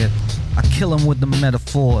okay, check bro. it. I kill him with the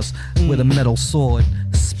metaphors, with a metal sword.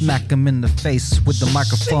 Smack him in the face with the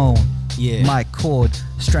microphone. Yeah. My cord,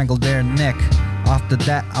 strangle their neck. After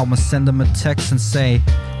that, I'ma send them a text and say,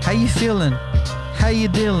 how you feeling? How you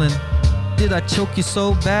dealing? Did I choke you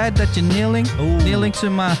so bad that you're kneeling? Ooh. Kneeling to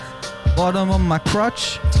my bottom of my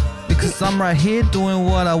crotch? Because I'm right here doing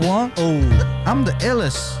what I want. Oh. I'm the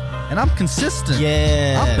illest, and I'm consistent.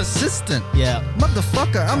 Yeah. I'm persistent. Yeah.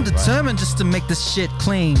 Motherfucker, I'm determined just to make this shit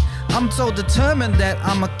clean. I'm so determined that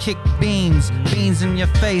I'ma kick beans in your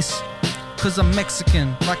face. Cause I'm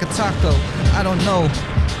Mexican, like a taco. I don't know,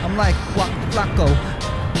 I'm like Flaco.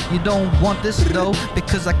 You don't want this though,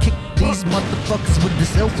 because I kick these motherfuckers with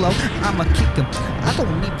this ill flow. I'ma kick them. I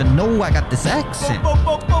don't even know I got this accent.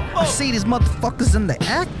 I see these motherfuckers and they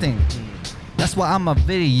acting. That's why I'm a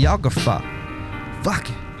videographer. Fuck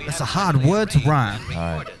it, that's a hard word to rhyme.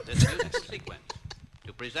 Alright. It's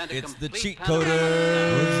the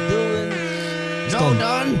Cheatcoders. What's doing? No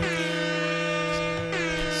done.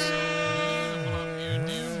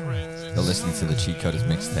 You're listening to the Cheatcoders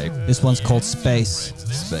mixtape. This one's called Space.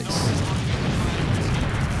 Space.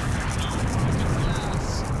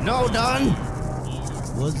 No done.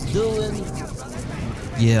 What's doing?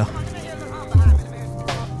 Yeah.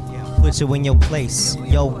 Put you in your place.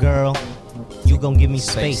 Yo, girl, you gon' give me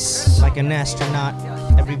space. Like an astronaut.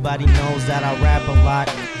 Everybody knows that I rap a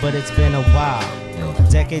lot, but it's been a while. A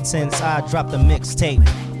decade since I dropped a mixtape.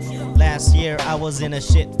 Last year I was in a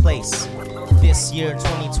shit place. This year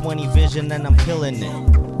 2020 vision and I'm killing it.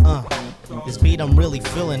 This beat I'm really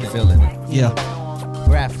feeling it. Yeah.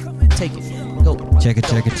 Graph, take it. Go. Check it,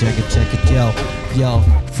 check it, check it, check it, yo.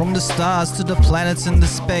 From the stars to the planets in the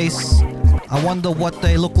space. I wonder what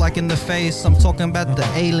they look like in the face. I'm talking about the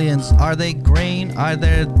aliens. Are they green? Are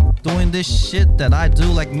they doing this shit that I do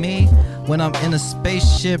like me? When I'm in a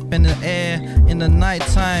spaceship in the air, in the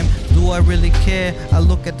nighttime, do I really care? I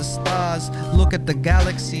look at the stars, look at the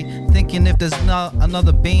galaxy, thinking if there's not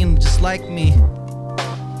another being just like me.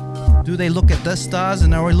 Do they look at the stars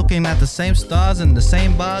and are we looking at the same stars and the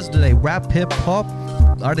same bars? Do they rap hip hop?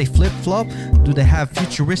 Are they flip flop? Do they have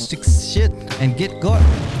futuristic shit and get got?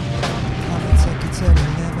 I'ma take it to the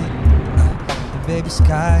limit. The baby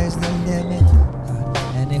sky is the limit.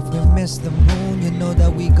 And if we miss the moon, you know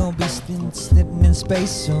that we gon' be slipping in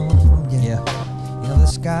space soon. Yeah. You know the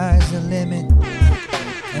sky's the limit.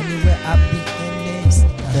 Anywhere I be in it.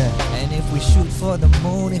 And if we shoot for the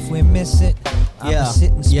moon, if we miss it, Yeah,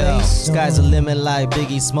 sit in yo, space, sky's the limit like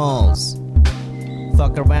Biggie Smalls.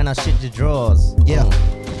 Fuck around, I'll shit your drawers. Yeah,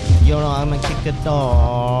 you know I'ma kick a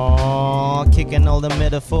door, kicking all the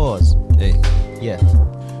metaphors. Hey, Yeah,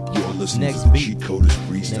 You're listening Next to the beat. Cheatcoders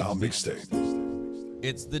Freestyle Mixtape.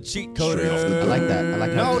 it's the cheat Straight off the coder. I like that. I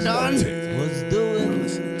like that. No done. What's doing?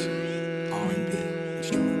 Listening to R&B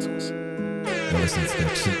instrumentals. You're listening to the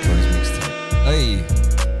Cheatcoders Mixtape. Hey,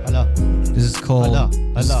 Hello, This is called. Hello,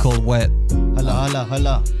 This is hello. called wet.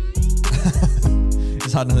 hello.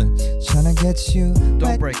 it's hot nothing. Tryna get you Don't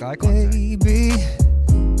wet, break eye contact. baby.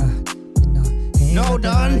 You know, ain't No, nothing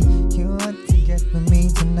done. like you want to get with me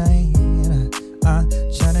tonight.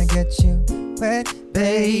 Tryna get you wet,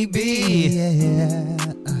 baby.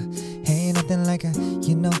 Yeah. Ain't nothing like it.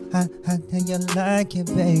 You know how you like it,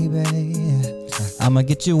 baby. I'ma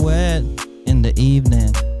get you wet in the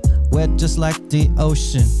evening. Wet just like the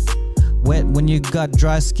ocean. Wet when you got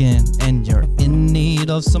dry skin and you're in need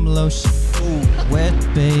of some lotion. Wet,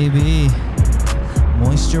 baby.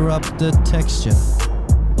 Moisture up the texture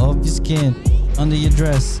of your skin under your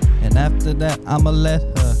dress. And after that, I'ma let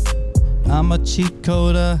her. I'm a cheat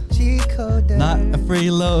coder, Cheatcoder, not a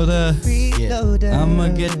freeloader. freeloader. I'ma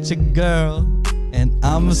get your girl and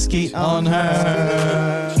I'ma skeet on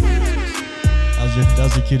her. How's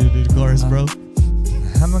your kid in the chorus, bro?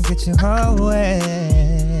 I'ma get you all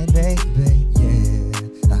wet, baby. Yeah,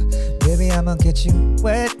 baby, I'ma get you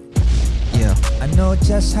wet. Yeah. I know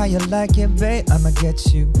just how you like it, babe. I'ma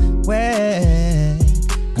get you wet.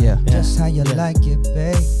 Yeah. Just how you Yeah. like it,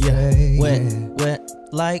 babe. Yeah, wet,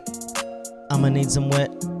 like I'ma need some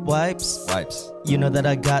wet wipes. Wipes. You know that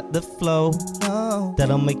I got the flow No.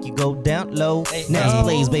 that'll make you go down low. Hey, Next no.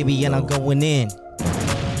 plays, baby, and I'm going in.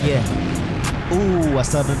 Yeah. Ooh, I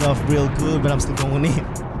started off real good, but I'm still going in.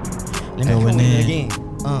 Let me go Going in in. again.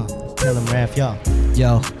 Tell them, Raph, y'all.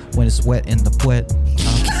 Yo, when it's wet in the wet.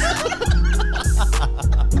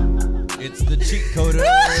 It's the cheat coder.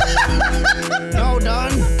 No,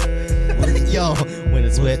 done. Yo, when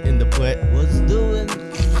it's wet in the wet, what's doing?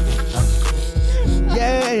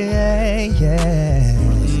 Yeah.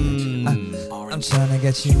 I'm tryna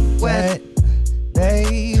get you wet,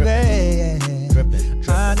 baby. Drippin'.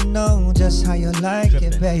 I know just how you like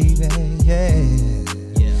it, baby. Yeah.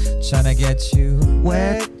 Yeah. Tryna get you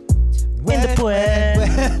wet, In the wet.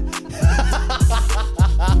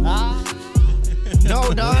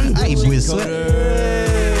 No, done. Hey, whistle.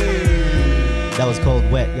 That was called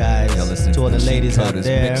Wet, guys. You're listening To all to the the ladies out Cheatcoders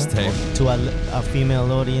there, Mixtape. to our female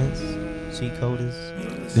audience, Cheatcoders.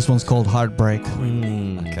 This one's called Heartbreak.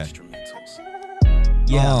 Okay.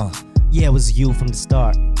 Yeah, yeah, it was you from the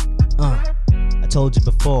start. I told you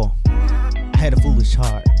before, I had a foolish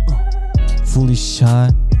heart. Foolish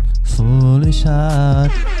heart, foolish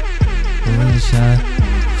heart, foolish heart,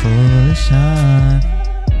 foolish heart.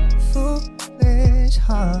 foolish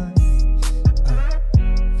heart.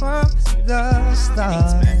 From the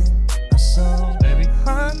start, I'm so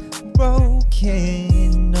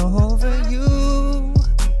heartbroken over you.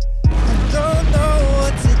 I don't know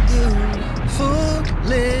what to do.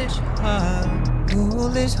 Foolish heart,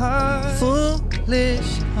 foolish heart,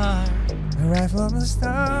 Foolish heart. right from the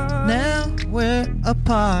start. Now we're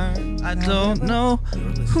apart. I don't know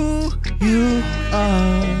who you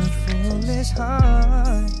are. Foolish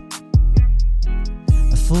heart.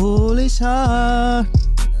 A foolish heart.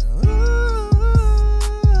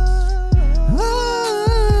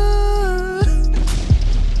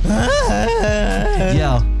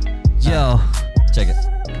 Yo, Check it.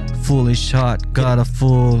 foolish heart, got a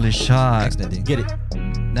foolish heart. Thanks, Nadine. Get it?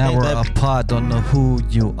 Now Hey, we're babe. apart, don't know who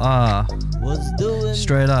you are. What's doing?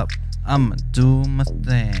 Straight up, I'ma do my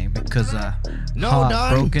thing because I No,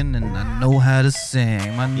 heartbroken and I know how to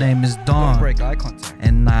sing. My name is Don't Dawn, break eye contact.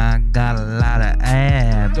 and I got a lot of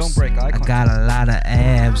abs. Don't break eye I contact. got a lot of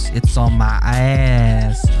abs. It's on my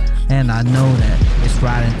ass, and I know that it's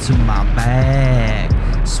right into my bag.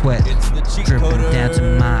 Sweat It's the cheat dripping coder. down to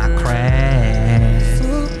my crack.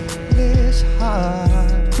 Foolish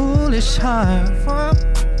heart. Foolish heart From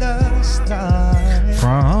the start.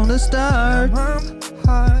 from the start. I'm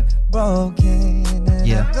heartbroken and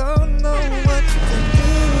Yeah. I don't know what to do.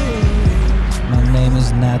 My name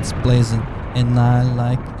is Nats Blazing, and I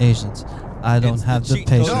like Asians. I don't It's have the the cheat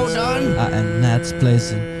patience. code. I am Nats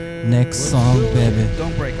Blazing. Next song, baby.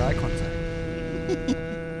 Don't break eye contact.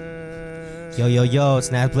 Yo,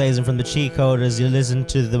 it's Nat Blazing from the Cheatcoders. You listen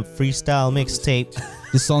to the Freestyle Mixtape.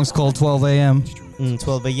 This song's called 12 a.m.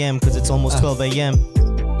 12 a.m. because it's almost 12 a.m.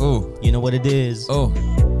 Ooh. You know what it is. Oh.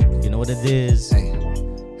 You know what it is. Hey.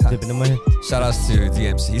 Ha. Flip it in my head. Shout outs to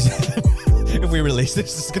DMCs. If we release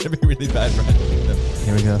this, it's gonna be really bad, right?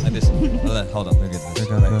 Here we go. Like this. Hold on. Let me get this.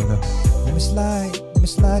 Go. Let me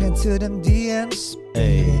slide into them DMs.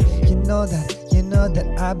 Hey. You know that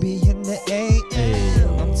I be in the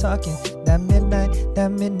AM. I'm talking that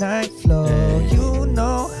midnight flow. You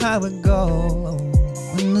know how it go.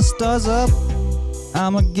 When the stars up,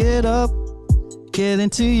 I'ma get up, get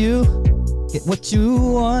into you, get what you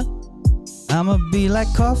want. I'ma be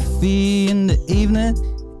like coffee in the evening,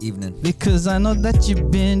 because I know that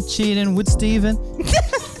you've been cheating with Steven. Who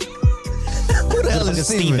the hell is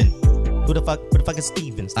Steven? Who the fuck is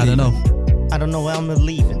Steven? I don't know. I don't know where I'm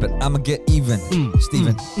leaving. But I'ma get even,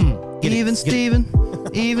 Steven. Even Steven,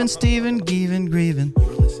 even Steven, even grieving.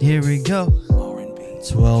 Here we go.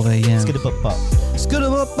 12 a.m. Skid up. Skid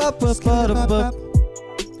up. Skid up.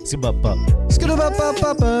 Skid up.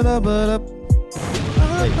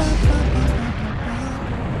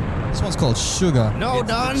 This one's called Sugar. No,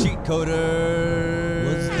 done. Cheatcoders.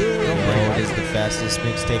 What's good? It is the fastest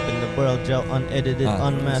mixtape in the world, Joe. Unedited,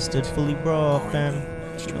 unmastered, fully raw, fam.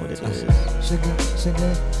 You know what it is. Sugar,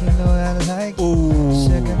 you know I like. Ooh,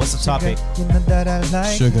 Sugar, what's the topic? You know that I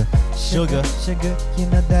like. Sugar. Sugar. You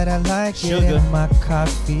know that I like. Sugar. It in my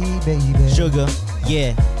coffee, baby. Sugar,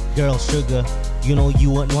 yeah, girl, sugar. You know you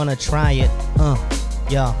wouldn't wanna try it.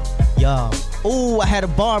 Yeah. Ooh, I had a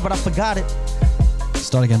bar, but I forgot it.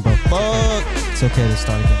 Start again, bro. Fuck. It's okay to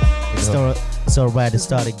start again. It's alright to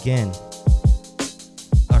start again.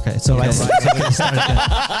 Okay, it's alright. Okay. It's okay to start again.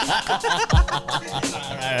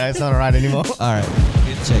 Alright, it's not alright anymore. Alright.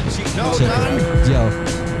 Check. No, Check. done. Yo,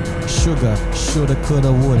 sugar, shoulda,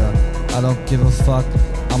 coulda, woulda. I don't give a fuck.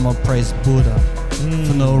 I'ma praise Buddha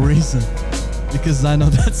for no reason, because I know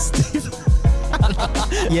that's Steve.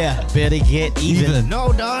 Yeah, better get even.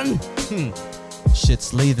 No, done.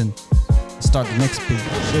 Shit's leaving. Start the next beat.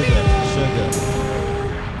 Sugar.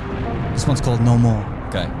 This one's called No More.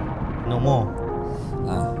 Okay. No more.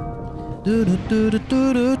 Do do do do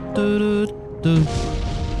do do do do.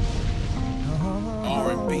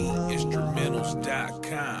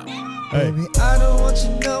 R&Binstrumentals.com. Baby, I don't want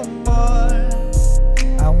you no more.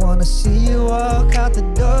 I wanna see you walk out the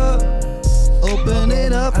door. Open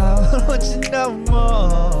it up. I don't want you no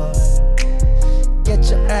more. Get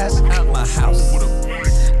your ass out my house.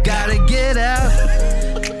 Gotta get out.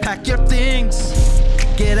 Pack your things.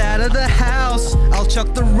 Get out of the house. I'll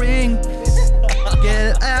chuck the ring.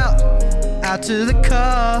 Get out to the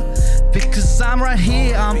car, because I'm right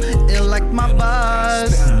here. I'm ill like my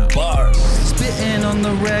bars. Spitting on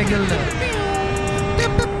the regular.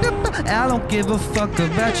 I don't give a fuck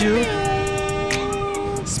about you.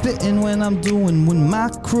 Spitting when I'm doing with my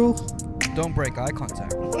crew. Don't break eye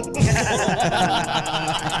contact.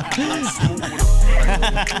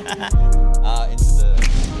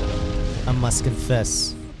 I must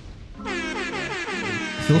confess.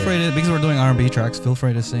 Feel free to, because we're doing R&B tracks, feel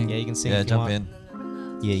free to sing. Yeah, you can sing. Yeah, if you jump want. in.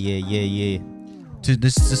 Yeah.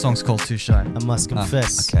 This song's called Too Shy. I must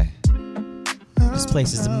confess. Okay. This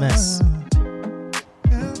place is a mess.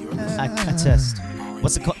 I test.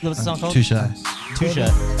 What's the song called? Too Shy. Too shy.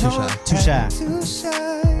 Too Shy. Too shy. Too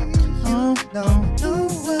shy. No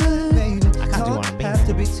way, baby. I can't do R&B, Have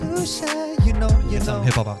to be too shy. You know.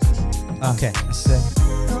 Hip hop artist. Okay. I said,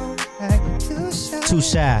 don't act too shy. Too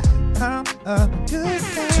shy. I'm a good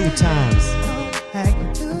guy. 2 times. Don't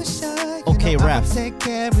act too shy. You Okay, know rap. I'ma take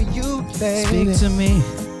care of you, baby. Speak to me.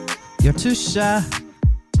 You're too shy.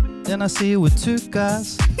 Then I see you with 2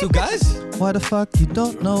 guys. 2 guys? Why the fuck you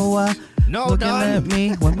don't know why? No, Looking done. at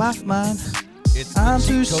me with my mind. It's the I'm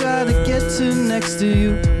too shy to get too next to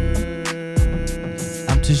you.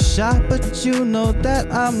 I'm too shy, but you know that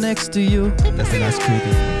I'm next to you. That's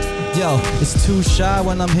creepy. Yo, it's too shy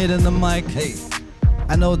when I'm hitting the mic. Hey.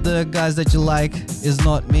 I know the guys that you like is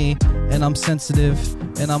not me, and I'm sensitive,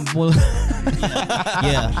 and I'm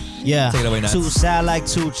Yeah. Take it away, Nats. Too shy like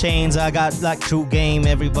 2 chains. I got like true game.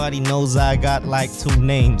 Everybody knows I got like 2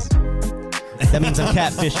 names. That means I'm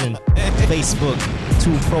catfishing. Facebook,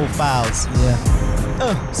 2 profiles. yeah.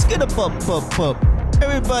 Skid up.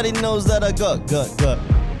 Everybody knows that I got.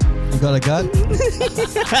 You got a gut?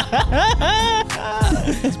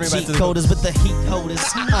 Cheatcoders with the heat holders.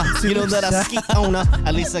 You know that I ski owner.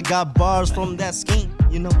 At least I got bars from that ski.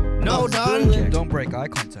 You know. No, done. Don't break eye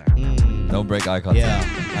contact. Don't break eye contact. Yeah.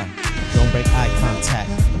 Don't break eye contact,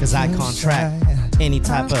 cause eye contract any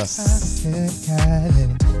type of.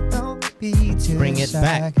 Don't be too Bring it shy.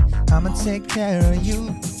 back. I'ma take care of you.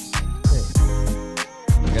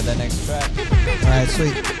 Get that next track. Alright,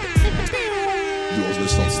 sweet. You're listening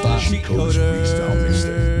to the Cheatcoders Freestyle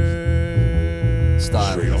Mixtape.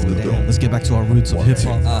 Style. Straight off the dome. Let's get back to our roots of hip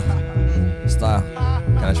hop. Style.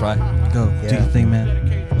 Can I try? Go, do your thing, man.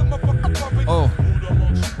 Oh.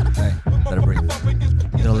 Hey, let it breathe.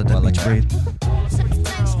 You gotta let that Like bitch that. breathe.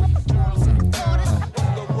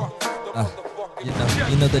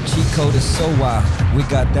 You know the cheat code is so wild. We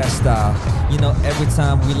got that style. You know every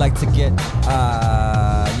time we like to get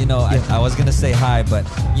you know I was gonna say high, but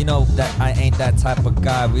you know that I ain't that type of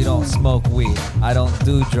guy. We don't smoke weed. I don't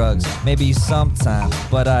do drugs. Maybe sometimes,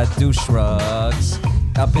 but I do shrugs.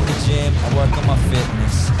 Up in the gym, I work on my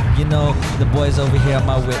fitness. You know, the boys over here are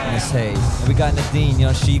my witness. Hey, we got Nadine, you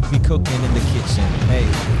know, she be cooking in the kitchen. Hey,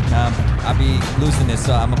 I be losing it,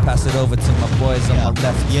 so I'ma pass it over to my boys on my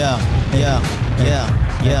left. Yo.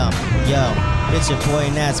 It's your boy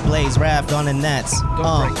Nats Blaze, rapped on the Nats.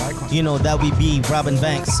 You know that we be robbing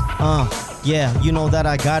banks. Yeah, you know that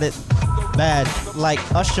I got it bad like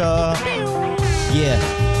Usher. Yeah.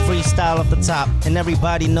 Freestyle off the top, and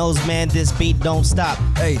everybody knows, man, this beat don't stop.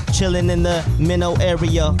 Hey, chilling in the Minnow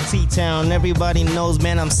area, T-Town. Everybody knows,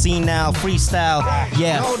 man, I'm senile. Freestyle,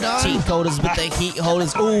 yeah. Cheatcoders with the heat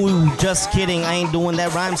holders. Ooh, just kidding, I ain't doing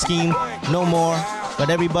that rhyme scheme no more. But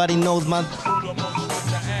everybody knows my.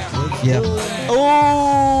 Yeah.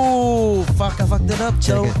 Ooh, fuck, I fucked it up,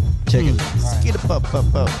 Joe. Check it. Get it up.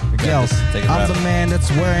 Yo, I'm the man that's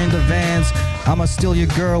wearing the Vans. I'ma steal your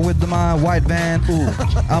girl with my white van.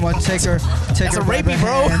 I'ma take her. That's a rapey,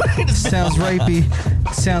 bro. Sounds rapey.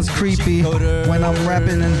 Sounds creepy. When I'm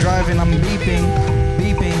rapping and driving, I'm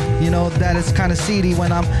beeping. You know that it's kind of seedy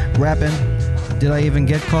when I'm rapping. Did I even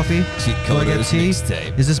get coffee? Do I get tea?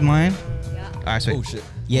 Mixtape. Is this mine? Alright, sweet. oh shit.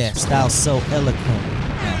 Yeah, style so eloquent.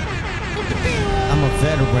 I'm a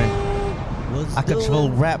veteran. I control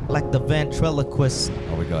rap like the ventriloquist.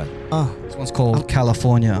 Oh, we got. This one's called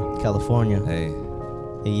California. California. Hey,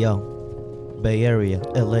 Hey, yo. Bay Area,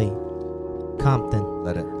 LA, Compton.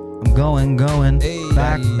 let it. I'm going, Hey.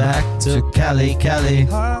 back to Cali. Okay.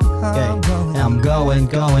 I'm going,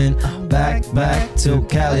 back to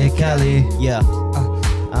Cali. Yeah.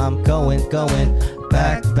 I'm going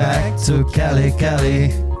Back to Cali.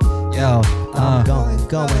 Yo, I'm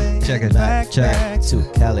going check it, check. to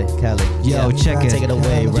Cali. Yo, Yeah. check it. Take it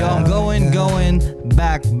away, Yo, I'm going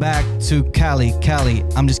back to Cali.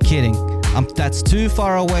 I'm just kidding. That's too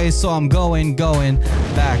far away, so I'm going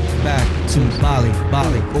back to Bali.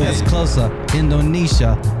 That's closer.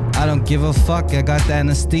 Indonesia. I don't give a fuck. I got the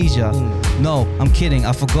anesthesia. No, I'm kidding.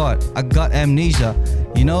 I forgot. I got amnesia.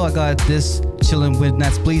 You know I got this chilling with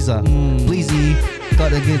Nats Bleezer. Bleezy.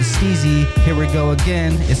 Gotta get skeezy. Here we go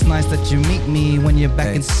again. It's nice that you meet me when you're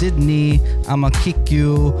back in Sydney. I'ma kick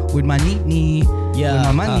you with my knee. Yeah. With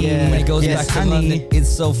my money. Yeah. When he goes Yes, back to honey. London, it's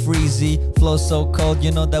so freezy, flow so cold.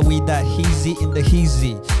 You know that we that heezy in the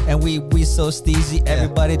heezy, and we so steezy.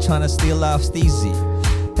 Everybody trying to steal off steezy.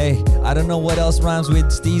 Hey, I don't know what else rhymes with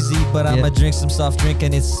steezy, but I'ma drink some soft drink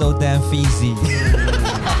and it's so damn feezy.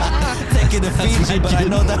 Taking the Fiji, but I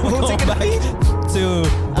know that we're going back to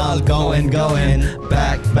I'm going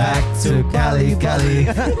back to Cali.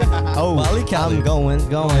 Oh, Bali, Cali. I'm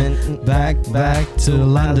going Back to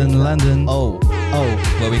London. Oh,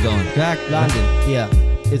 Where we going? Back London. Yeah,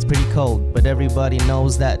 it's pretty cold, but everybody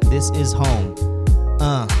knows that this is home.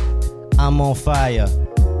 I'm on fire.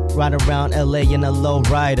 Ride around LA in a low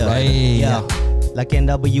rider. Hey. Yeah, like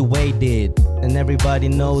NWA did. And everybody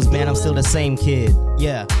knows, man, I'm still the same kid.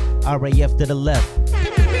 Yeah, RAF to the left.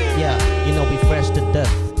 Yeah, you know we fresh to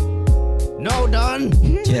death. No, done.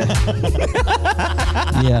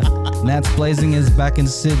 Yeah, Nats Blazing is back in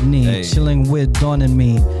Sydney, Hey. chilling with Dawn and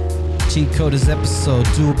me. Cheatcoders episode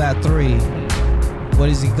 2 about 3. What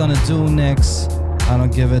is he gonna do next? I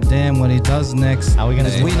don't give a damn what he does next. How we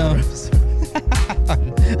gonna do We know.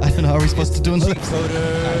 I don't know how we're supposed to do this.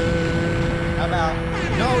 How about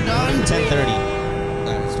no done? 10:30.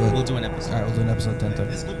 We'll do an episode. Alright, we'll do an episode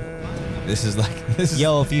 10:30. This is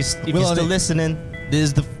Yo, if you're still listening,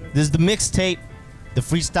 this is the mixtape, the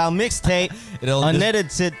freestyle mixtape,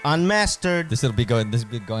 unedited, unmastered. This will be going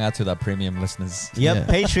out to the premium listeners. Yep, Yeah.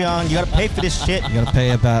 Patreon. You gotta pay for this shit. You gotta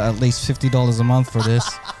pay about at least $50 a month for this.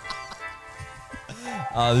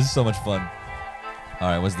 This is so much fun. All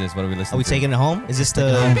right, what's this? What are we listening Are we to? taking it home? Is this Take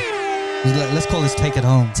it home. Let's call this Take It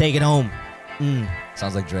Home. Take it home.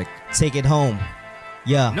 Sounds like Drake. Take it home.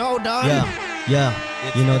 Yeah. No, done. Yeah.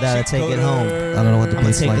 You know that I take it home. I don't know what the I'ma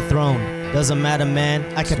beat's take like. the throne. Doesn't matter, man.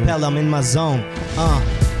 I capella, I'm in my zone.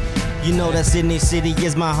 You know that Sydney City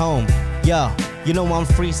is my home. Yo, you know I'm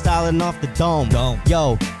freestyling off the dome.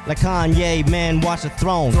 Yo, like Kanye, man, watch the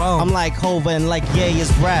throne. I'm like Hova and like Ye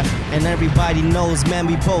is rap. And everybody knows, man,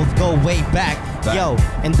 we both go way back. Yo,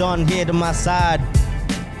 and Don here to my side.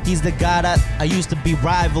 He's the guy that I used to be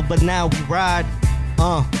rival, but now we ride.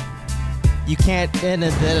 You can't end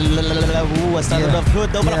it. Ooh, I started off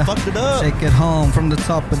good though, but I fucked it up. Take it home from the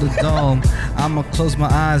top of the dome. I'ma close my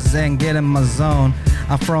eyes and get in my zone.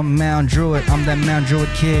 I'm from Mount Druitt, I'm that Mount Druitt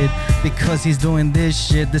kid. Because he's doing this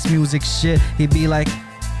shit, this music shit. He be like,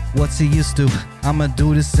 what's he used to? I'ma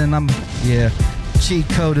do this and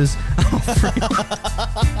Cheatcoders.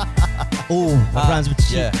 Ooh, that rhymes with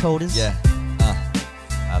Cheatcoders. Yeah.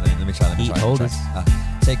 Let me try.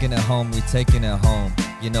 Taking it home, we taking it home.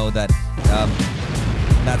 You know that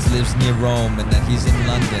Nats lives near Rome and that he's in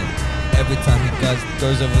London. Every time he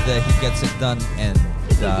goes over there, he gets it done. And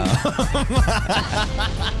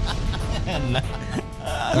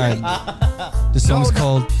all right, this song's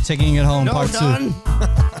called "Taking It Home" Part 2.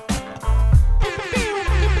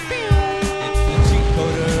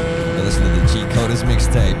 Listen to the Cheatcoders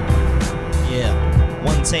mixtape. Yeah,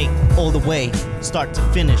 one take all the way, start to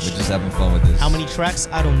finish. We're just having fun with this. How many tracks?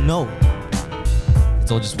 I don't know.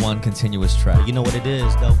 It's all just one continuous track. You know what it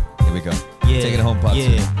is, though. Here we go. Yeah, Take it home, Part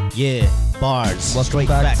 2. Yeah, bars. Welcome Straight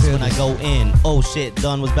back facts to when I this. go in. Oh shit,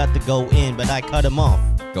 Don was about to go in, but I cut him off.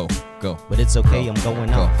 Go. But it's okay, I'm going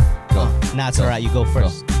Go. off. Go. Nah, it's alright, you go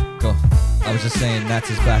first. Go. I was just saying, Nats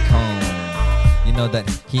is back home. You know that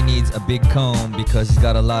he needs a big comb because he's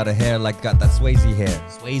got a lot of hair, like got that Swayze hair.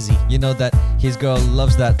 Swayze. You know that his girl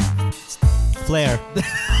loves that Flair.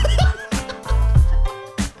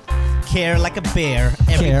 Care like a bear.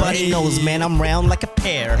 Everybody knows, man, I'm round like a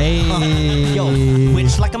pear. Yo,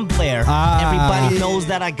 witch like I'm Blair. Everybody knows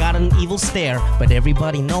that I got an evil stare, but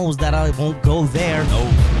everybody knows that I won't go there.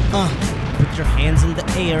 Put your hands in the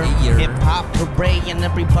air. Hip hop parade, and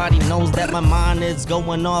everybody knows that my mind is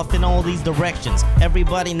going off in all these directions.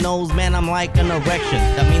 Everybody knows, man, I'm like an erection.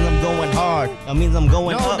 That means I'm going hard. That means I'm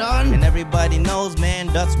going up. And everybody knows, man,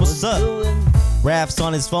 that's what's up. Raph's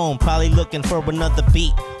on his phone, probably looking for another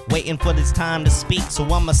beat, waiting for this time to speak. So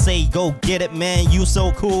I'ma say, go get it, man, you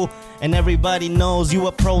so cool. And everybody knows you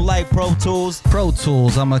a pro like Pro Tools. Pro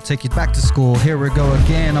Tools, I'ma take you back to school. Here we go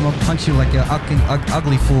again, I'ma punch you like an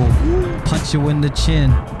ugly fool. Punch you in the chin,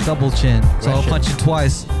 double chin. So I'll punch you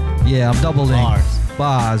twice. Yeah, I'm doubling.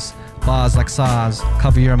 Bars like SARS.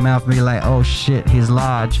 Cover your mouth, be like, oh shit, he's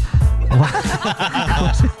large.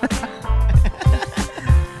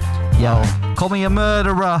 Yo, call me a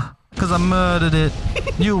murderer, cause I murdered it.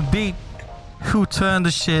 You beat, who turned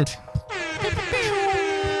the shit?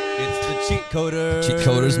 It's the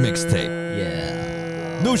Cheatcoders mixtape.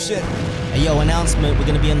 Yeah. New shit. Hey, yo, announcement, we're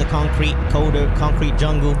gonna be in the concrete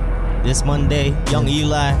jungle this Monday. Young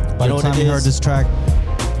Eli. By the time you heard this track,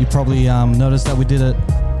 you probably noticed that we did it,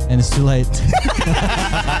 and it's too late.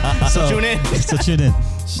 So tune in. So tune in.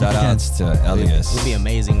 Shout outs to Elias. We'll be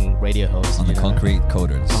amazing radio hosts. On the Concrete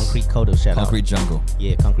Coders. Concrete Coders, shout out. Concrete Jungle.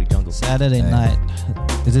 Yeah, Concrete Jungle. Saturday night.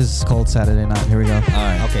 It is called Saturday night. Here we go. All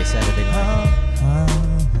right. Okay, Saturday night.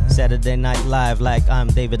 Saturday Night Live like I'm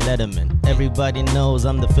David Letterman. Everybody knows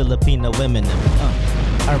I'm the Filipino Eminem.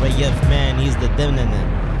 RAF man, he's the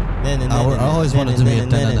I always wanted to be a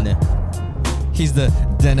denna. He's the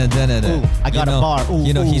denna. Ooh, I got a bar. Ooh,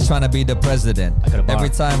 you know, he's trying to be the president. I got a bar. Every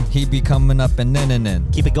time he be coming up and then.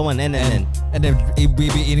 Keep it going, and then we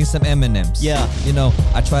be eating some M&Ms. Yeah. You know,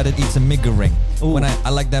 I try to eat some miggering. When I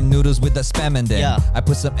like them noodles with that spam in them. Yeah. I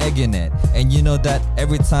put some egg in it. And you know that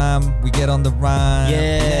every time we get on the rhyme.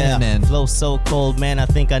 Yeah. Flow so cold, man, I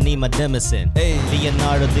think I need my Demison. Hey.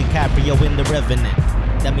 Leonardo DiCaprio in The Revenant.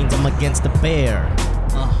 That means I'm against the bear.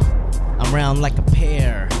 I'm round like a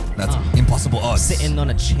pear. That's impossible odds. Sitting on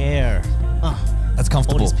a chair. That's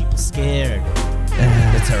comfortable. All these people scared.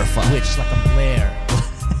 They're terrified. Witch like I'm Blair.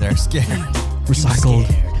 They're scared. Recycled.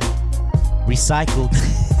 Recycled.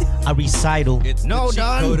 I recital. It's No, the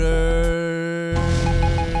done. Cheatcoders.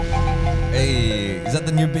 Hey, is that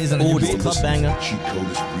the new beat? Ooh, this is a club banger.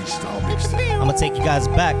 Cheatcoders Freestyle Mixtape. I'm gonna take you guys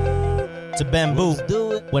back to Bamboo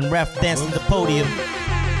when Raph danced to the podium.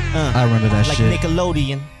 I remember that like shit.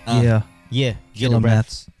 Nickelodeon. Yeah. Yeah, Killer Raph.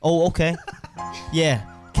 Maths. Oh, okay. Yeah,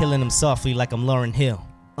 killing him softly like I'm Lauryn Hill.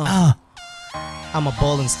 I'm a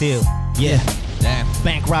ball and steel. Yeah. Damn.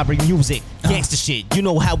 Bank robbery music, gangsta shit. You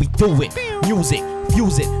know how we do it. Music,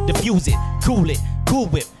 fuse it, diffuse it, cool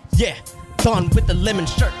whip. Yeah. Done with the lemon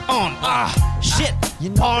shirt on. Shit.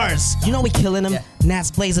 Bars. You know we killing them. Nats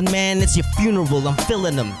blazing, man. It's your funeral. I'm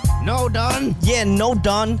feeling them. No, done. Yeah, no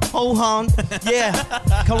done. Ho hon. Yeah.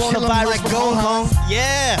 Coronavirus like Gohan.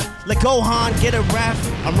 Yeah. Like Gohan, get a rap.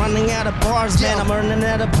 I'm running out of bars, man. I'm running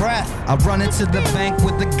out of breath. I run into the bank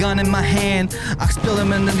with the gun in my hand. I spill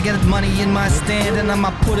them and then get money in my stand. And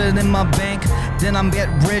I'ma put it in my bank. Then I'm get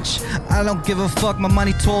rich. I don't give a fuck. My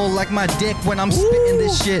money tall like my dick when I'm spitting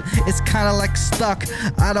this shit. It's kinda like stuck.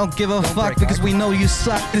 I don't give a fuck because we know you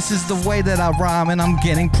suck. This is the way that I rhyme and I'm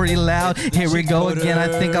getting pretty loud. Here we go again. I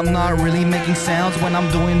think I'm not really making sounds when I'm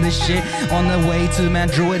doing this shit. On the way to Man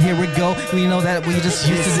Druid, here we go. We know that we just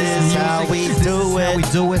used to this music. How we This do is it. how we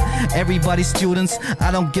do it. Everybody students,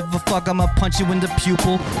 I don't give a fuck. I'ma punch you in the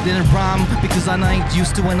pupil. Didn't rhyme because I ain't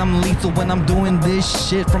used to when I'm lethal when I'm doing this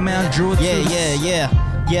shit from Mount Druid.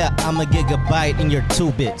 Yeah, I'm a gigabyte in your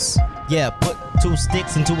 2 bits. Yeah, put 2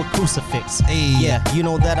 sticks into a crucifix. Hey. Yeah, you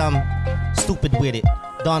know that I'm stupid with it.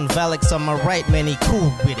 Don Valix on my right, man, he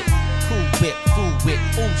cool with it. Cool with,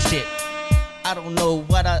 oh shit. I don't know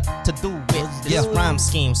what to do with this rhyme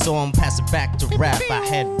scheme, so I'm passing back to rap. I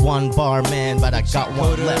had 1 bar, man, but I got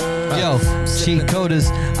 1 left. Yo,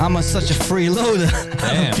 Cheatcoders, I'm such a freeloader.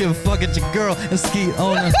 I don't give a fuck at your girl and ski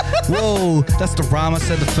owner. Whoa, that's the rhyme I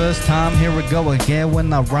said the first time. Here we go again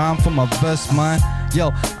when I rhyme for my best mind.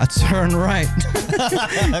 Yo, I turn right.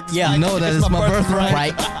 Yeah, You know that it's my birthright.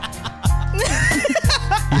 Right.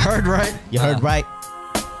 You heard right? You heard right.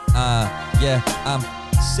 Yeah, I'm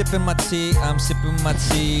sipping my tea, I'm sipping my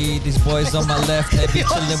tea. These boys on my left, they be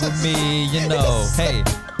chilling with me, you know. Hey,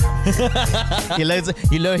 He loves his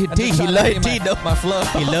tea. He loves his tea, though. my flow.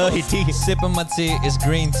 He loves his tea. Sipping my tea is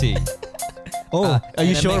green tea. Oh, are you and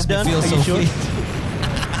it sure makes I'm me done? feel Are so you sure? free.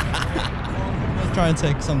 Let's try and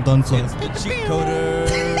take some done for. It's the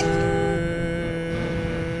Cheatcoders.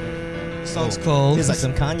 Song's called It's like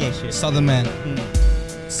some Kanye shit. Southern Man.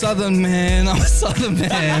 Southern Man, I'm a Southern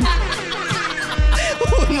Man.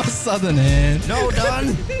 I'm a Southern man. No,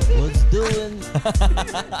 done. What's doing?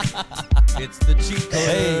 It's the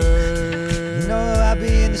Cheatcoders. You know I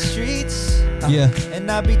be in the streets. Yeah. And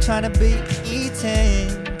I be trying to be eating.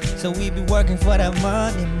 So we be working for that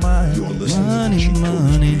money. You're listening to the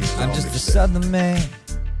Money. I'm just a Southern man,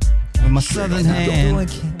 With my Southern hand.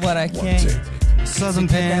 Doing what I can. Southern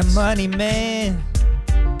To get that pants. money, man.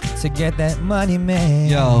 To get that money, man.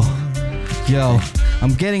 Yo,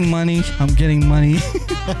 I'm getting money.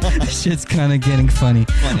 This shit's kinda getting funny.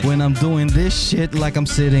 When I'm doing this shit like I'm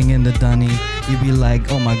sitting in the dunny, you be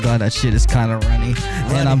like, oh my god, that shit is kinda runny.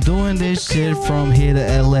 And I'm doing this shit from here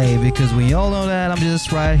to LA because we all know that I'm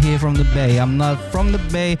just right here from the Bay. I'm not from the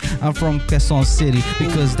Bay, I'm from Quezon City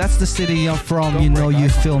because that's the city I'm from, you know, you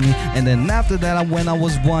feel me. And then after that, when I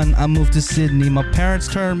was 1, I moved to Sydney. My parents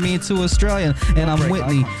turned me to Australian and I'm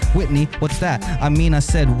Whitney. Whitney, what's that? I mean, I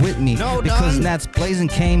said Whitney because Nats Blazing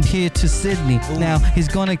came here to Sydney. Now he's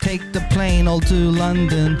gonna take the plane all to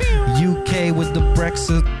London, UK with the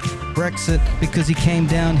Brexit because he came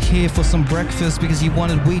down here for some breakfast because he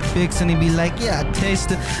wanted wheat bix and he'd be like, yeah, I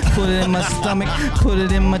taste it, put it in my stomach, put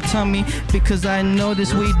it in my tummy because I know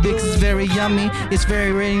this wheat bix is very yummy, it's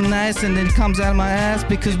very, very nice, and then it comes out of my ass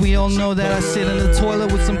because we all know that I sit in the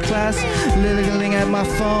toilet with some class, littling at my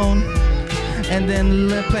phone and then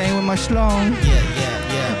playing with my schlong. Yeah.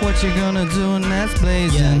 What you gonna do? Nats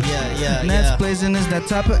Blazing. Nats Blazing is that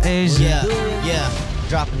type of Asian. Yeah.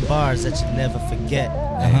 Dropping bars that you never forget.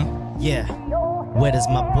 Yeah. Wet as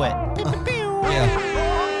my wet.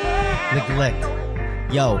 Neglect.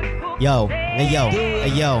 Yo.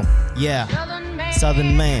 Yeah.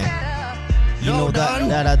 Southern man. You know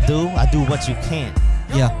that I do what you can't.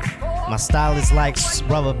 Yeah. My style is like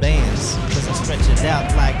rubber bands. Cause I stretch it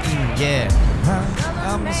out like,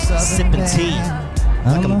 I'm a Southern sipping man. tea.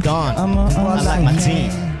 Like I'm Don. I like my tea.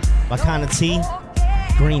 My kind of tea?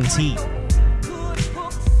 Green tea.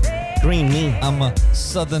 Green me. I'm a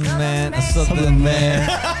Southern man, a Southern man.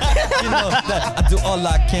 You know that I do all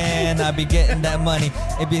I can. I be getting that money.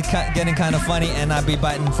 It be getting kind of funny, and I be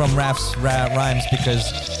biting from rhymes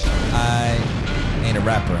because I ain't a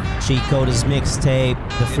rapper. Cheatcoders mixtape,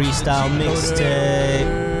 the freestyle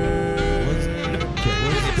mixtape.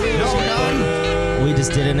 We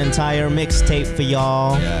just did an entire mixtape for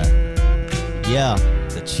y'all. Yeah.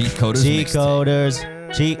 The Cheatcoders mixtape.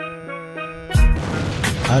 Cheatcoders. Cheat.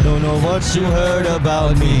 I don't know what you heard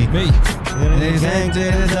about me. They think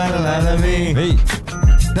there's not a lot of me.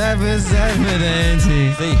 That was evident.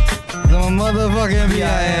 The motherfucking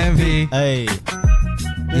PIMP. Hey.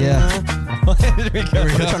 Yeah. We're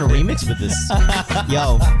trying to remix with this.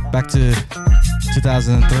 Yo. Back to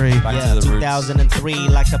 2003. Yeah, 2003,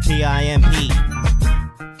 like a PIMP.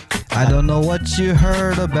 I don't know what you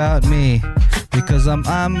heard about me because I'm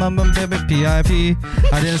a baby PIP.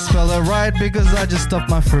 I didn't spell it right because I just stuffed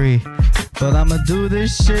my free. But I'ma do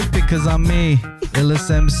this shit because I'm me. Illest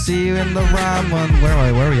MC in the rhyme one. Where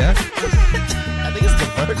are we at? I think it's the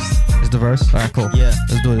verse. Is the verse? Alright, cool. Yeah.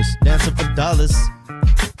 Let's do this. Dancing for dollars.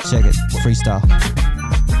 Check it. Freestyle.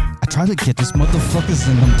 I tried to get this motherfuckers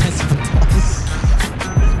in them dancing for dollars.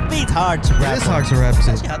 Beat's hard to rap. It's hard to rap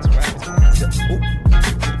too. It's hard to rap. Oh.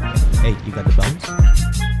 Hey, you got the bounce?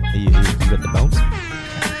 You got the bounce?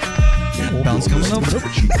 Bounce coming up.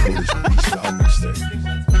 Cheatcoders Freestyle Mixtape.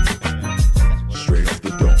 Straight off the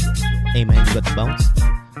dome. Hey man, you got the bounce?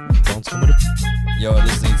 Bounce coming up? You're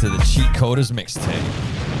listening to the Cheatcoders Mixtape.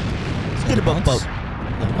 Get a bounce.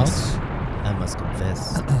 Bounce. I must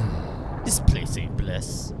confess. This place ain't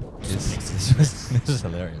blessed. This is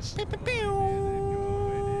hilarious.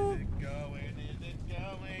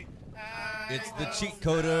 It's the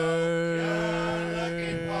Cheatcoders.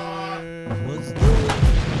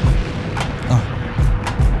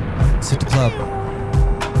 Let's hit the club.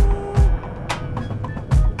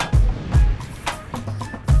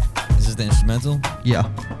 Is this the instrumental? Yeah.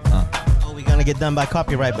 Oh, we're gonna get done by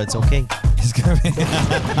copyright, but it's okay. It's gonna be.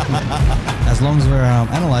 As long as we're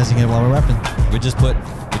analyzing it while we're rapping. We just put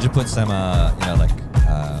some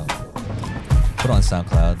put on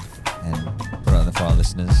SoundCloud and put it on for our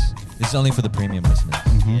listeners. This is only for the premium listeners.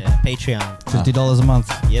 Mm-hmm. Yeah, Patreon. $50 a month.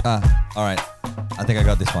 Yep. All right. I think I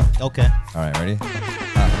got this one. Okay. All right, ready?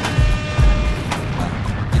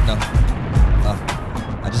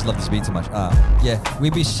 I just love this beat too much. Yeah, we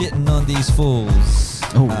be shitting on these fools.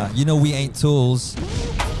 You know we ain't tools.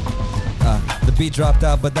 The beat dropped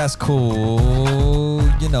out, but that's cool.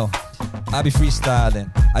 You know, I be freestyling.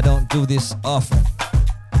 I don't do this often,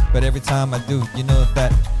 but every time I do, you know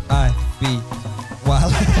that I be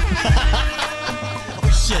wild. Oh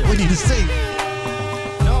shit, we need to sing.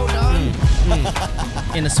 No, done.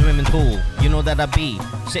 In a swimming pool, you know that I be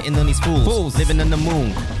shitting on these fools. Living on the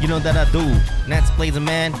moon, you know that I do. Nats plays a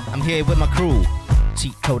man, I'm here with my crew.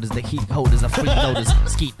 Cheat coders, the heat holders, I freeloaders.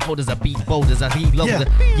 Skeet holders, I beat boulders, I heat loaders.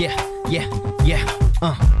 Yeah.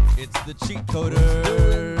 It's the Cheatcoders.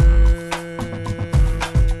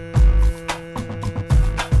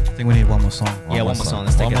 I think we need one more song. One more song.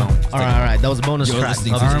 Let's take it home. All right. That was a bonus track.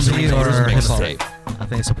 R&B or Mixtape. I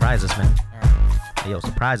think surprise us, man. Hey, yo,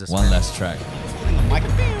 surprise us. One last track.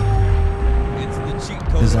 It's the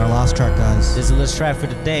Cheatcoders. This is our last track, guys. This is the last track for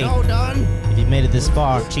the day. If you made it this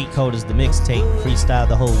far, Cheatcoders, the mixtape, freestyle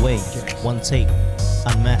the whole way. One take,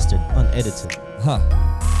 unmastered, unedited.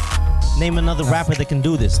 Name another rapper that can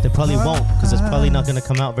do this. They probably won't, because it's probably not gonna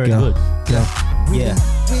come out very good. Go. Yeah.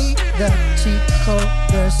 We the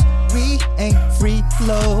Cheatcoders. We ain't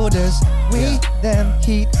freeloaders. We them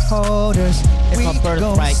heat holders. If my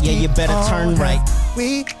birthright, yeah, you better turn right.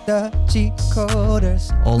 We the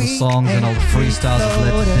Cheatcoders. All the songs and all the freestyles have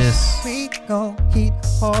led to this. We gon' heat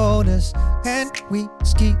holders and we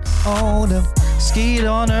skeet on them. Skeet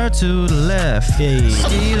on her to the left. Hey.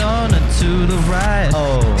 Skeet on her to the right.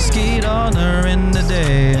 Oh. Skeet on her in the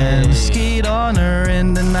day and skeet on her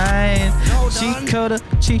in the night. Cheatcoder,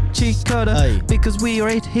 cheatcoder, because we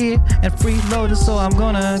right here and freeloaded. So I'm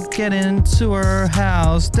gonna get into her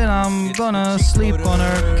house, then I'm gonna sleep on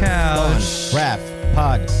her couch. Rap,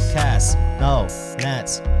 podcast, no,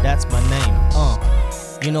 Nats, that's my name.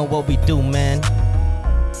 You know what we do, man.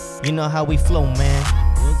 You know how we flow, man.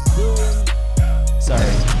 Sorry.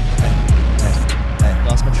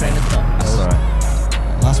 Lost my train of thought. That's alright.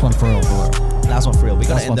 Last one for real, Last one for real. We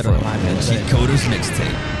gotta Last end one it for on real. a line, man. Cheatcoders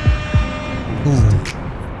Mixtape.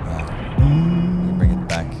 Bring it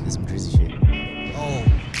back. This is some drizzy shit. Oh,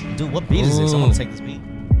 dude, what beat is this? I want to take this beat.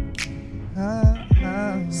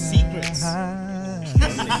 Secrets.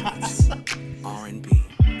 R&B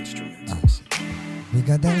instrumentals. We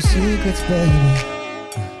got them secrets, baby.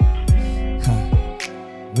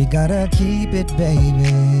 We gotta keep it,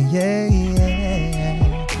 baby. Yeah.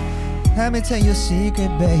 Let me tell you a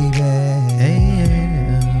secret, baby.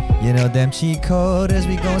 You know them Cheatcoders,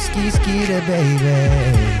 we gon' ski it, baby.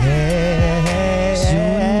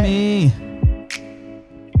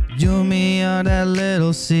 You and me are that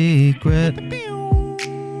little secret.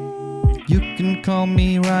 You can call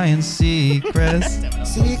me Ryan Seacrest.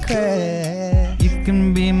 Secret. You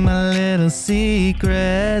can be my little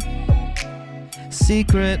secret.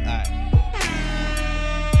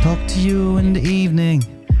 Talk to you in the evening.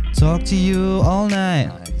 Talk to you all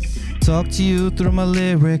night. Talk to you through my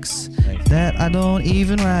lyrics that I don't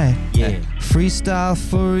even write. Yeah. Freestyle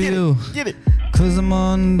for you. Get it. Cause I'm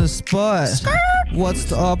on the spot. What's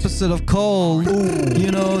the opposite of cold?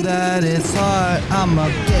 You know that it's hard. I'ma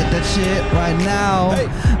get that shit right now.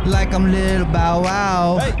 Like I'm little Bow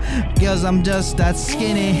Wow. Cause I'm just that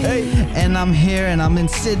skinny. And I'm here and I'm in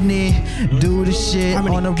Sydney. Do the shit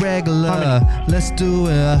on a regular. Let's do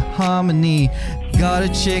a harmony. Got a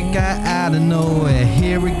chick out of nowhere.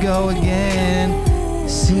 Here we go again.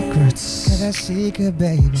 Secrets. Got that secret,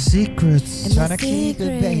 baby. Secrets. Tryna keep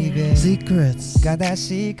it, baby. Secrets. Got that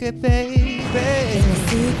secret, baby.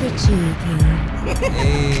 Secret chicken.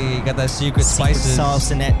 Hey, got that secret spices.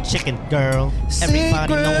 Sauce in that chicken, girl.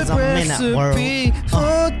 Everybody knows I'm in that world. Recipe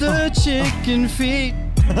for the chicken feet.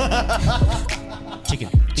 Chicken.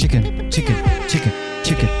 Chicken, chicken, chicken,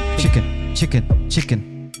 chicken, chicken, chicken,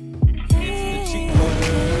 chicken.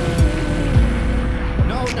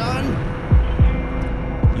 No, done.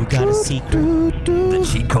 You got a secret. The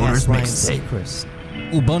Cheatcoders That's Ryan's Mixtape. secrets.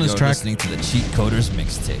 Ooh, bonus You're track. listening to the Cheatcoders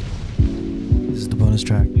Mixtape. This is the bonus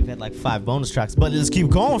track. We've had like 5 bonus tracks, but let's keep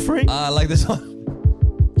going, Free. I like this one.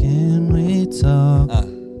 Can we talk?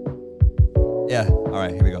 Yeah,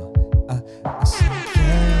 alright, here we go.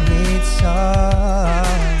 Can we talk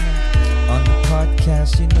on the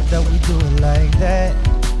podcast? You know that we do it like that.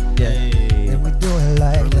 Yeah, we do it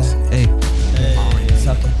like that. Hey,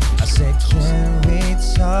 I said, can we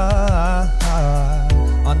talk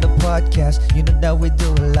on the podcast? You know that we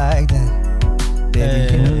do it like that.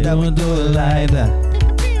 Baby, you know that we do it like that.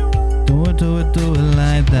 Do it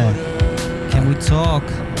like that. Can we talk?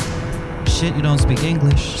 Shit, you don't speak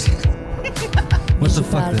English. What the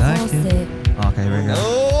fuck did I get? Okay, here we go.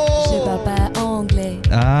 Je parle pas anglais.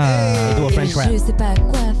 Ah, Do a French rap. Je sais pas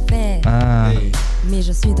quoi faire. ah. Mais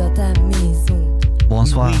je suis dans ta maison.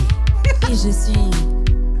 Bonsoir. Et je suis.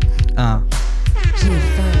 Ah. J'ai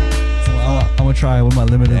faim. I'm gonna try with my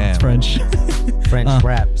limited Damn. French. French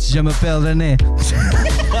rap. Je m'appelle René.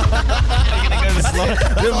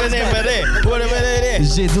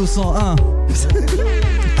 J'ai 1201.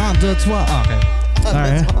 1, 2, 3. Ah, okay.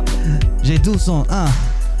 Alright. J'ai 1201.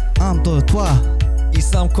 1, 2, 3. Il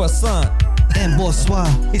semble croissant. Un bonsoir.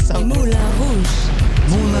 Et Moulin Rouge.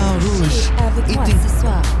 Moulin Rouge. Avec moi Eating, ce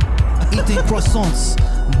soir. eating croissants.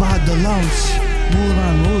 By the lounge.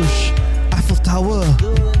 Moulin Rouge. Eiffel Tower.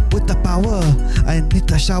 With the power. I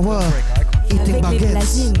need a shower. Eating Avec les baguettes.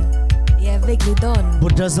 platines. Et avec les donnes.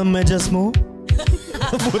 What does a midget move?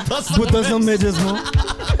 What does a midget move?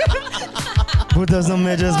 What does a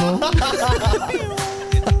midget move?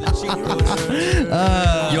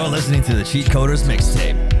 You're listening to the Cheatcoders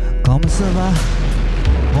Mixtape. Comment ça va?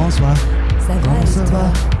 Bonsoir. Ça va Comment et ça va?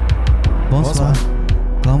 toi? Bonsoir.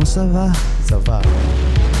 Comment ça va? Ça va.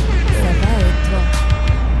 Ça va et toi?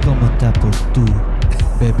 Comment t'appelles-tu,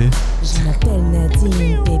 bébé? Je m'appelle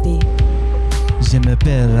Nadine, bébé. Je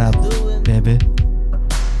m'appelle Rap, bébé.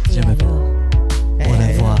 Et Je m'appelle. alors? Au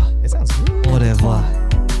revoir. It sounds good. Au revoir.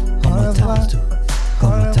 Comment t'appelles-tu?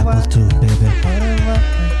 Comment t'appelles-tu, bébé?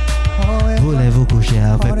 Voulez-vous coucher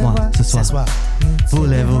avec moi ce soir? Ce soir.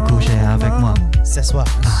 Voulez-vous coucher avec moi? Ce soir.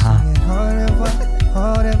 Ah,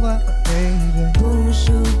 Au revoir, baby.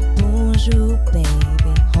 Bonjour, bonjour, baby.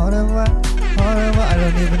 Au revoir, au revoir. I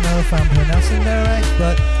don't even know if I'm pronouncing that right,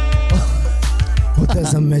 but What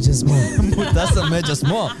does a midget move? Botar essa média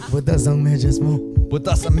small. What does a midget move?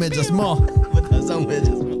 Botar essa média small. What does a midget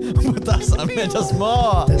move? Botar essa média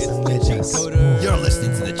small. Does a midget move? You're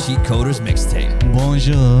listening to the Cheatcoders Mixtape.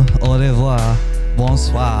 bonjour, au revoir,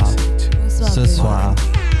 bonsoir, Bonsoir, ce bébé. soir.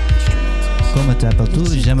 Comment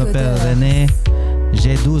t'appelles-tu? Je m'appelle René.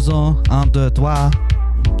 J'ai 12 ans, 1, 2, 3.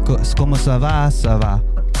 Comment ça va? Ça va.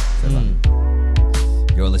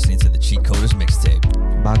 You're listening to the Cheatcoders Mixtape.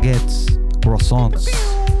 Baguettes, croissants,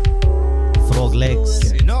 Frog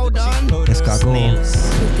legs. No, done. escargots, Snails.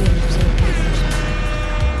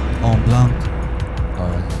 en blanc,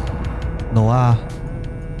 noir.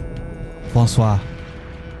 Bonsoir.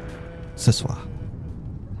 Ce soir.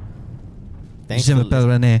 Thanks Je for m'appelle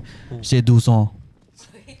René. J'ai 12 ans.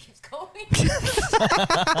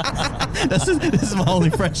 This is my only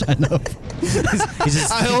French I know.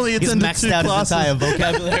 I only He's attended maxed 2 out his classes. entire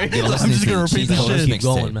vocabulary. You're I'm listening just to gonna the repeat the Cheatcoders shit. Keep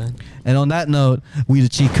going, Mixtape. man. And on that note, we the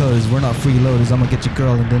Cheatcoders. We're not freeloaders. I'm gonna get your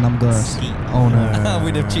girl and then I'm gonna own her.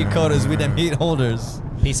 We the cheatcoders, we the meat holders.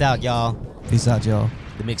 Peace out, y'all. Peace out, y'all.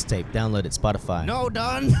 The mixtape. Download it. Spotify. No,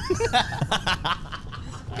 done.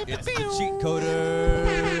 It's the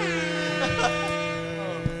cheatcoders.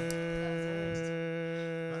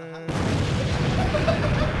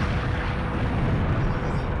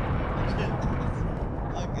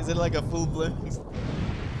 Is it like a full blown?